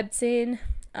 9:30.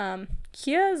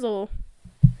 Hier so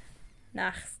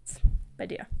nachts bei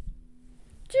dir.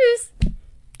 Tschüss.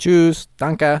 Tschüss.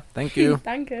 Danke. Thank you.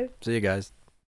 Danke. See you guys.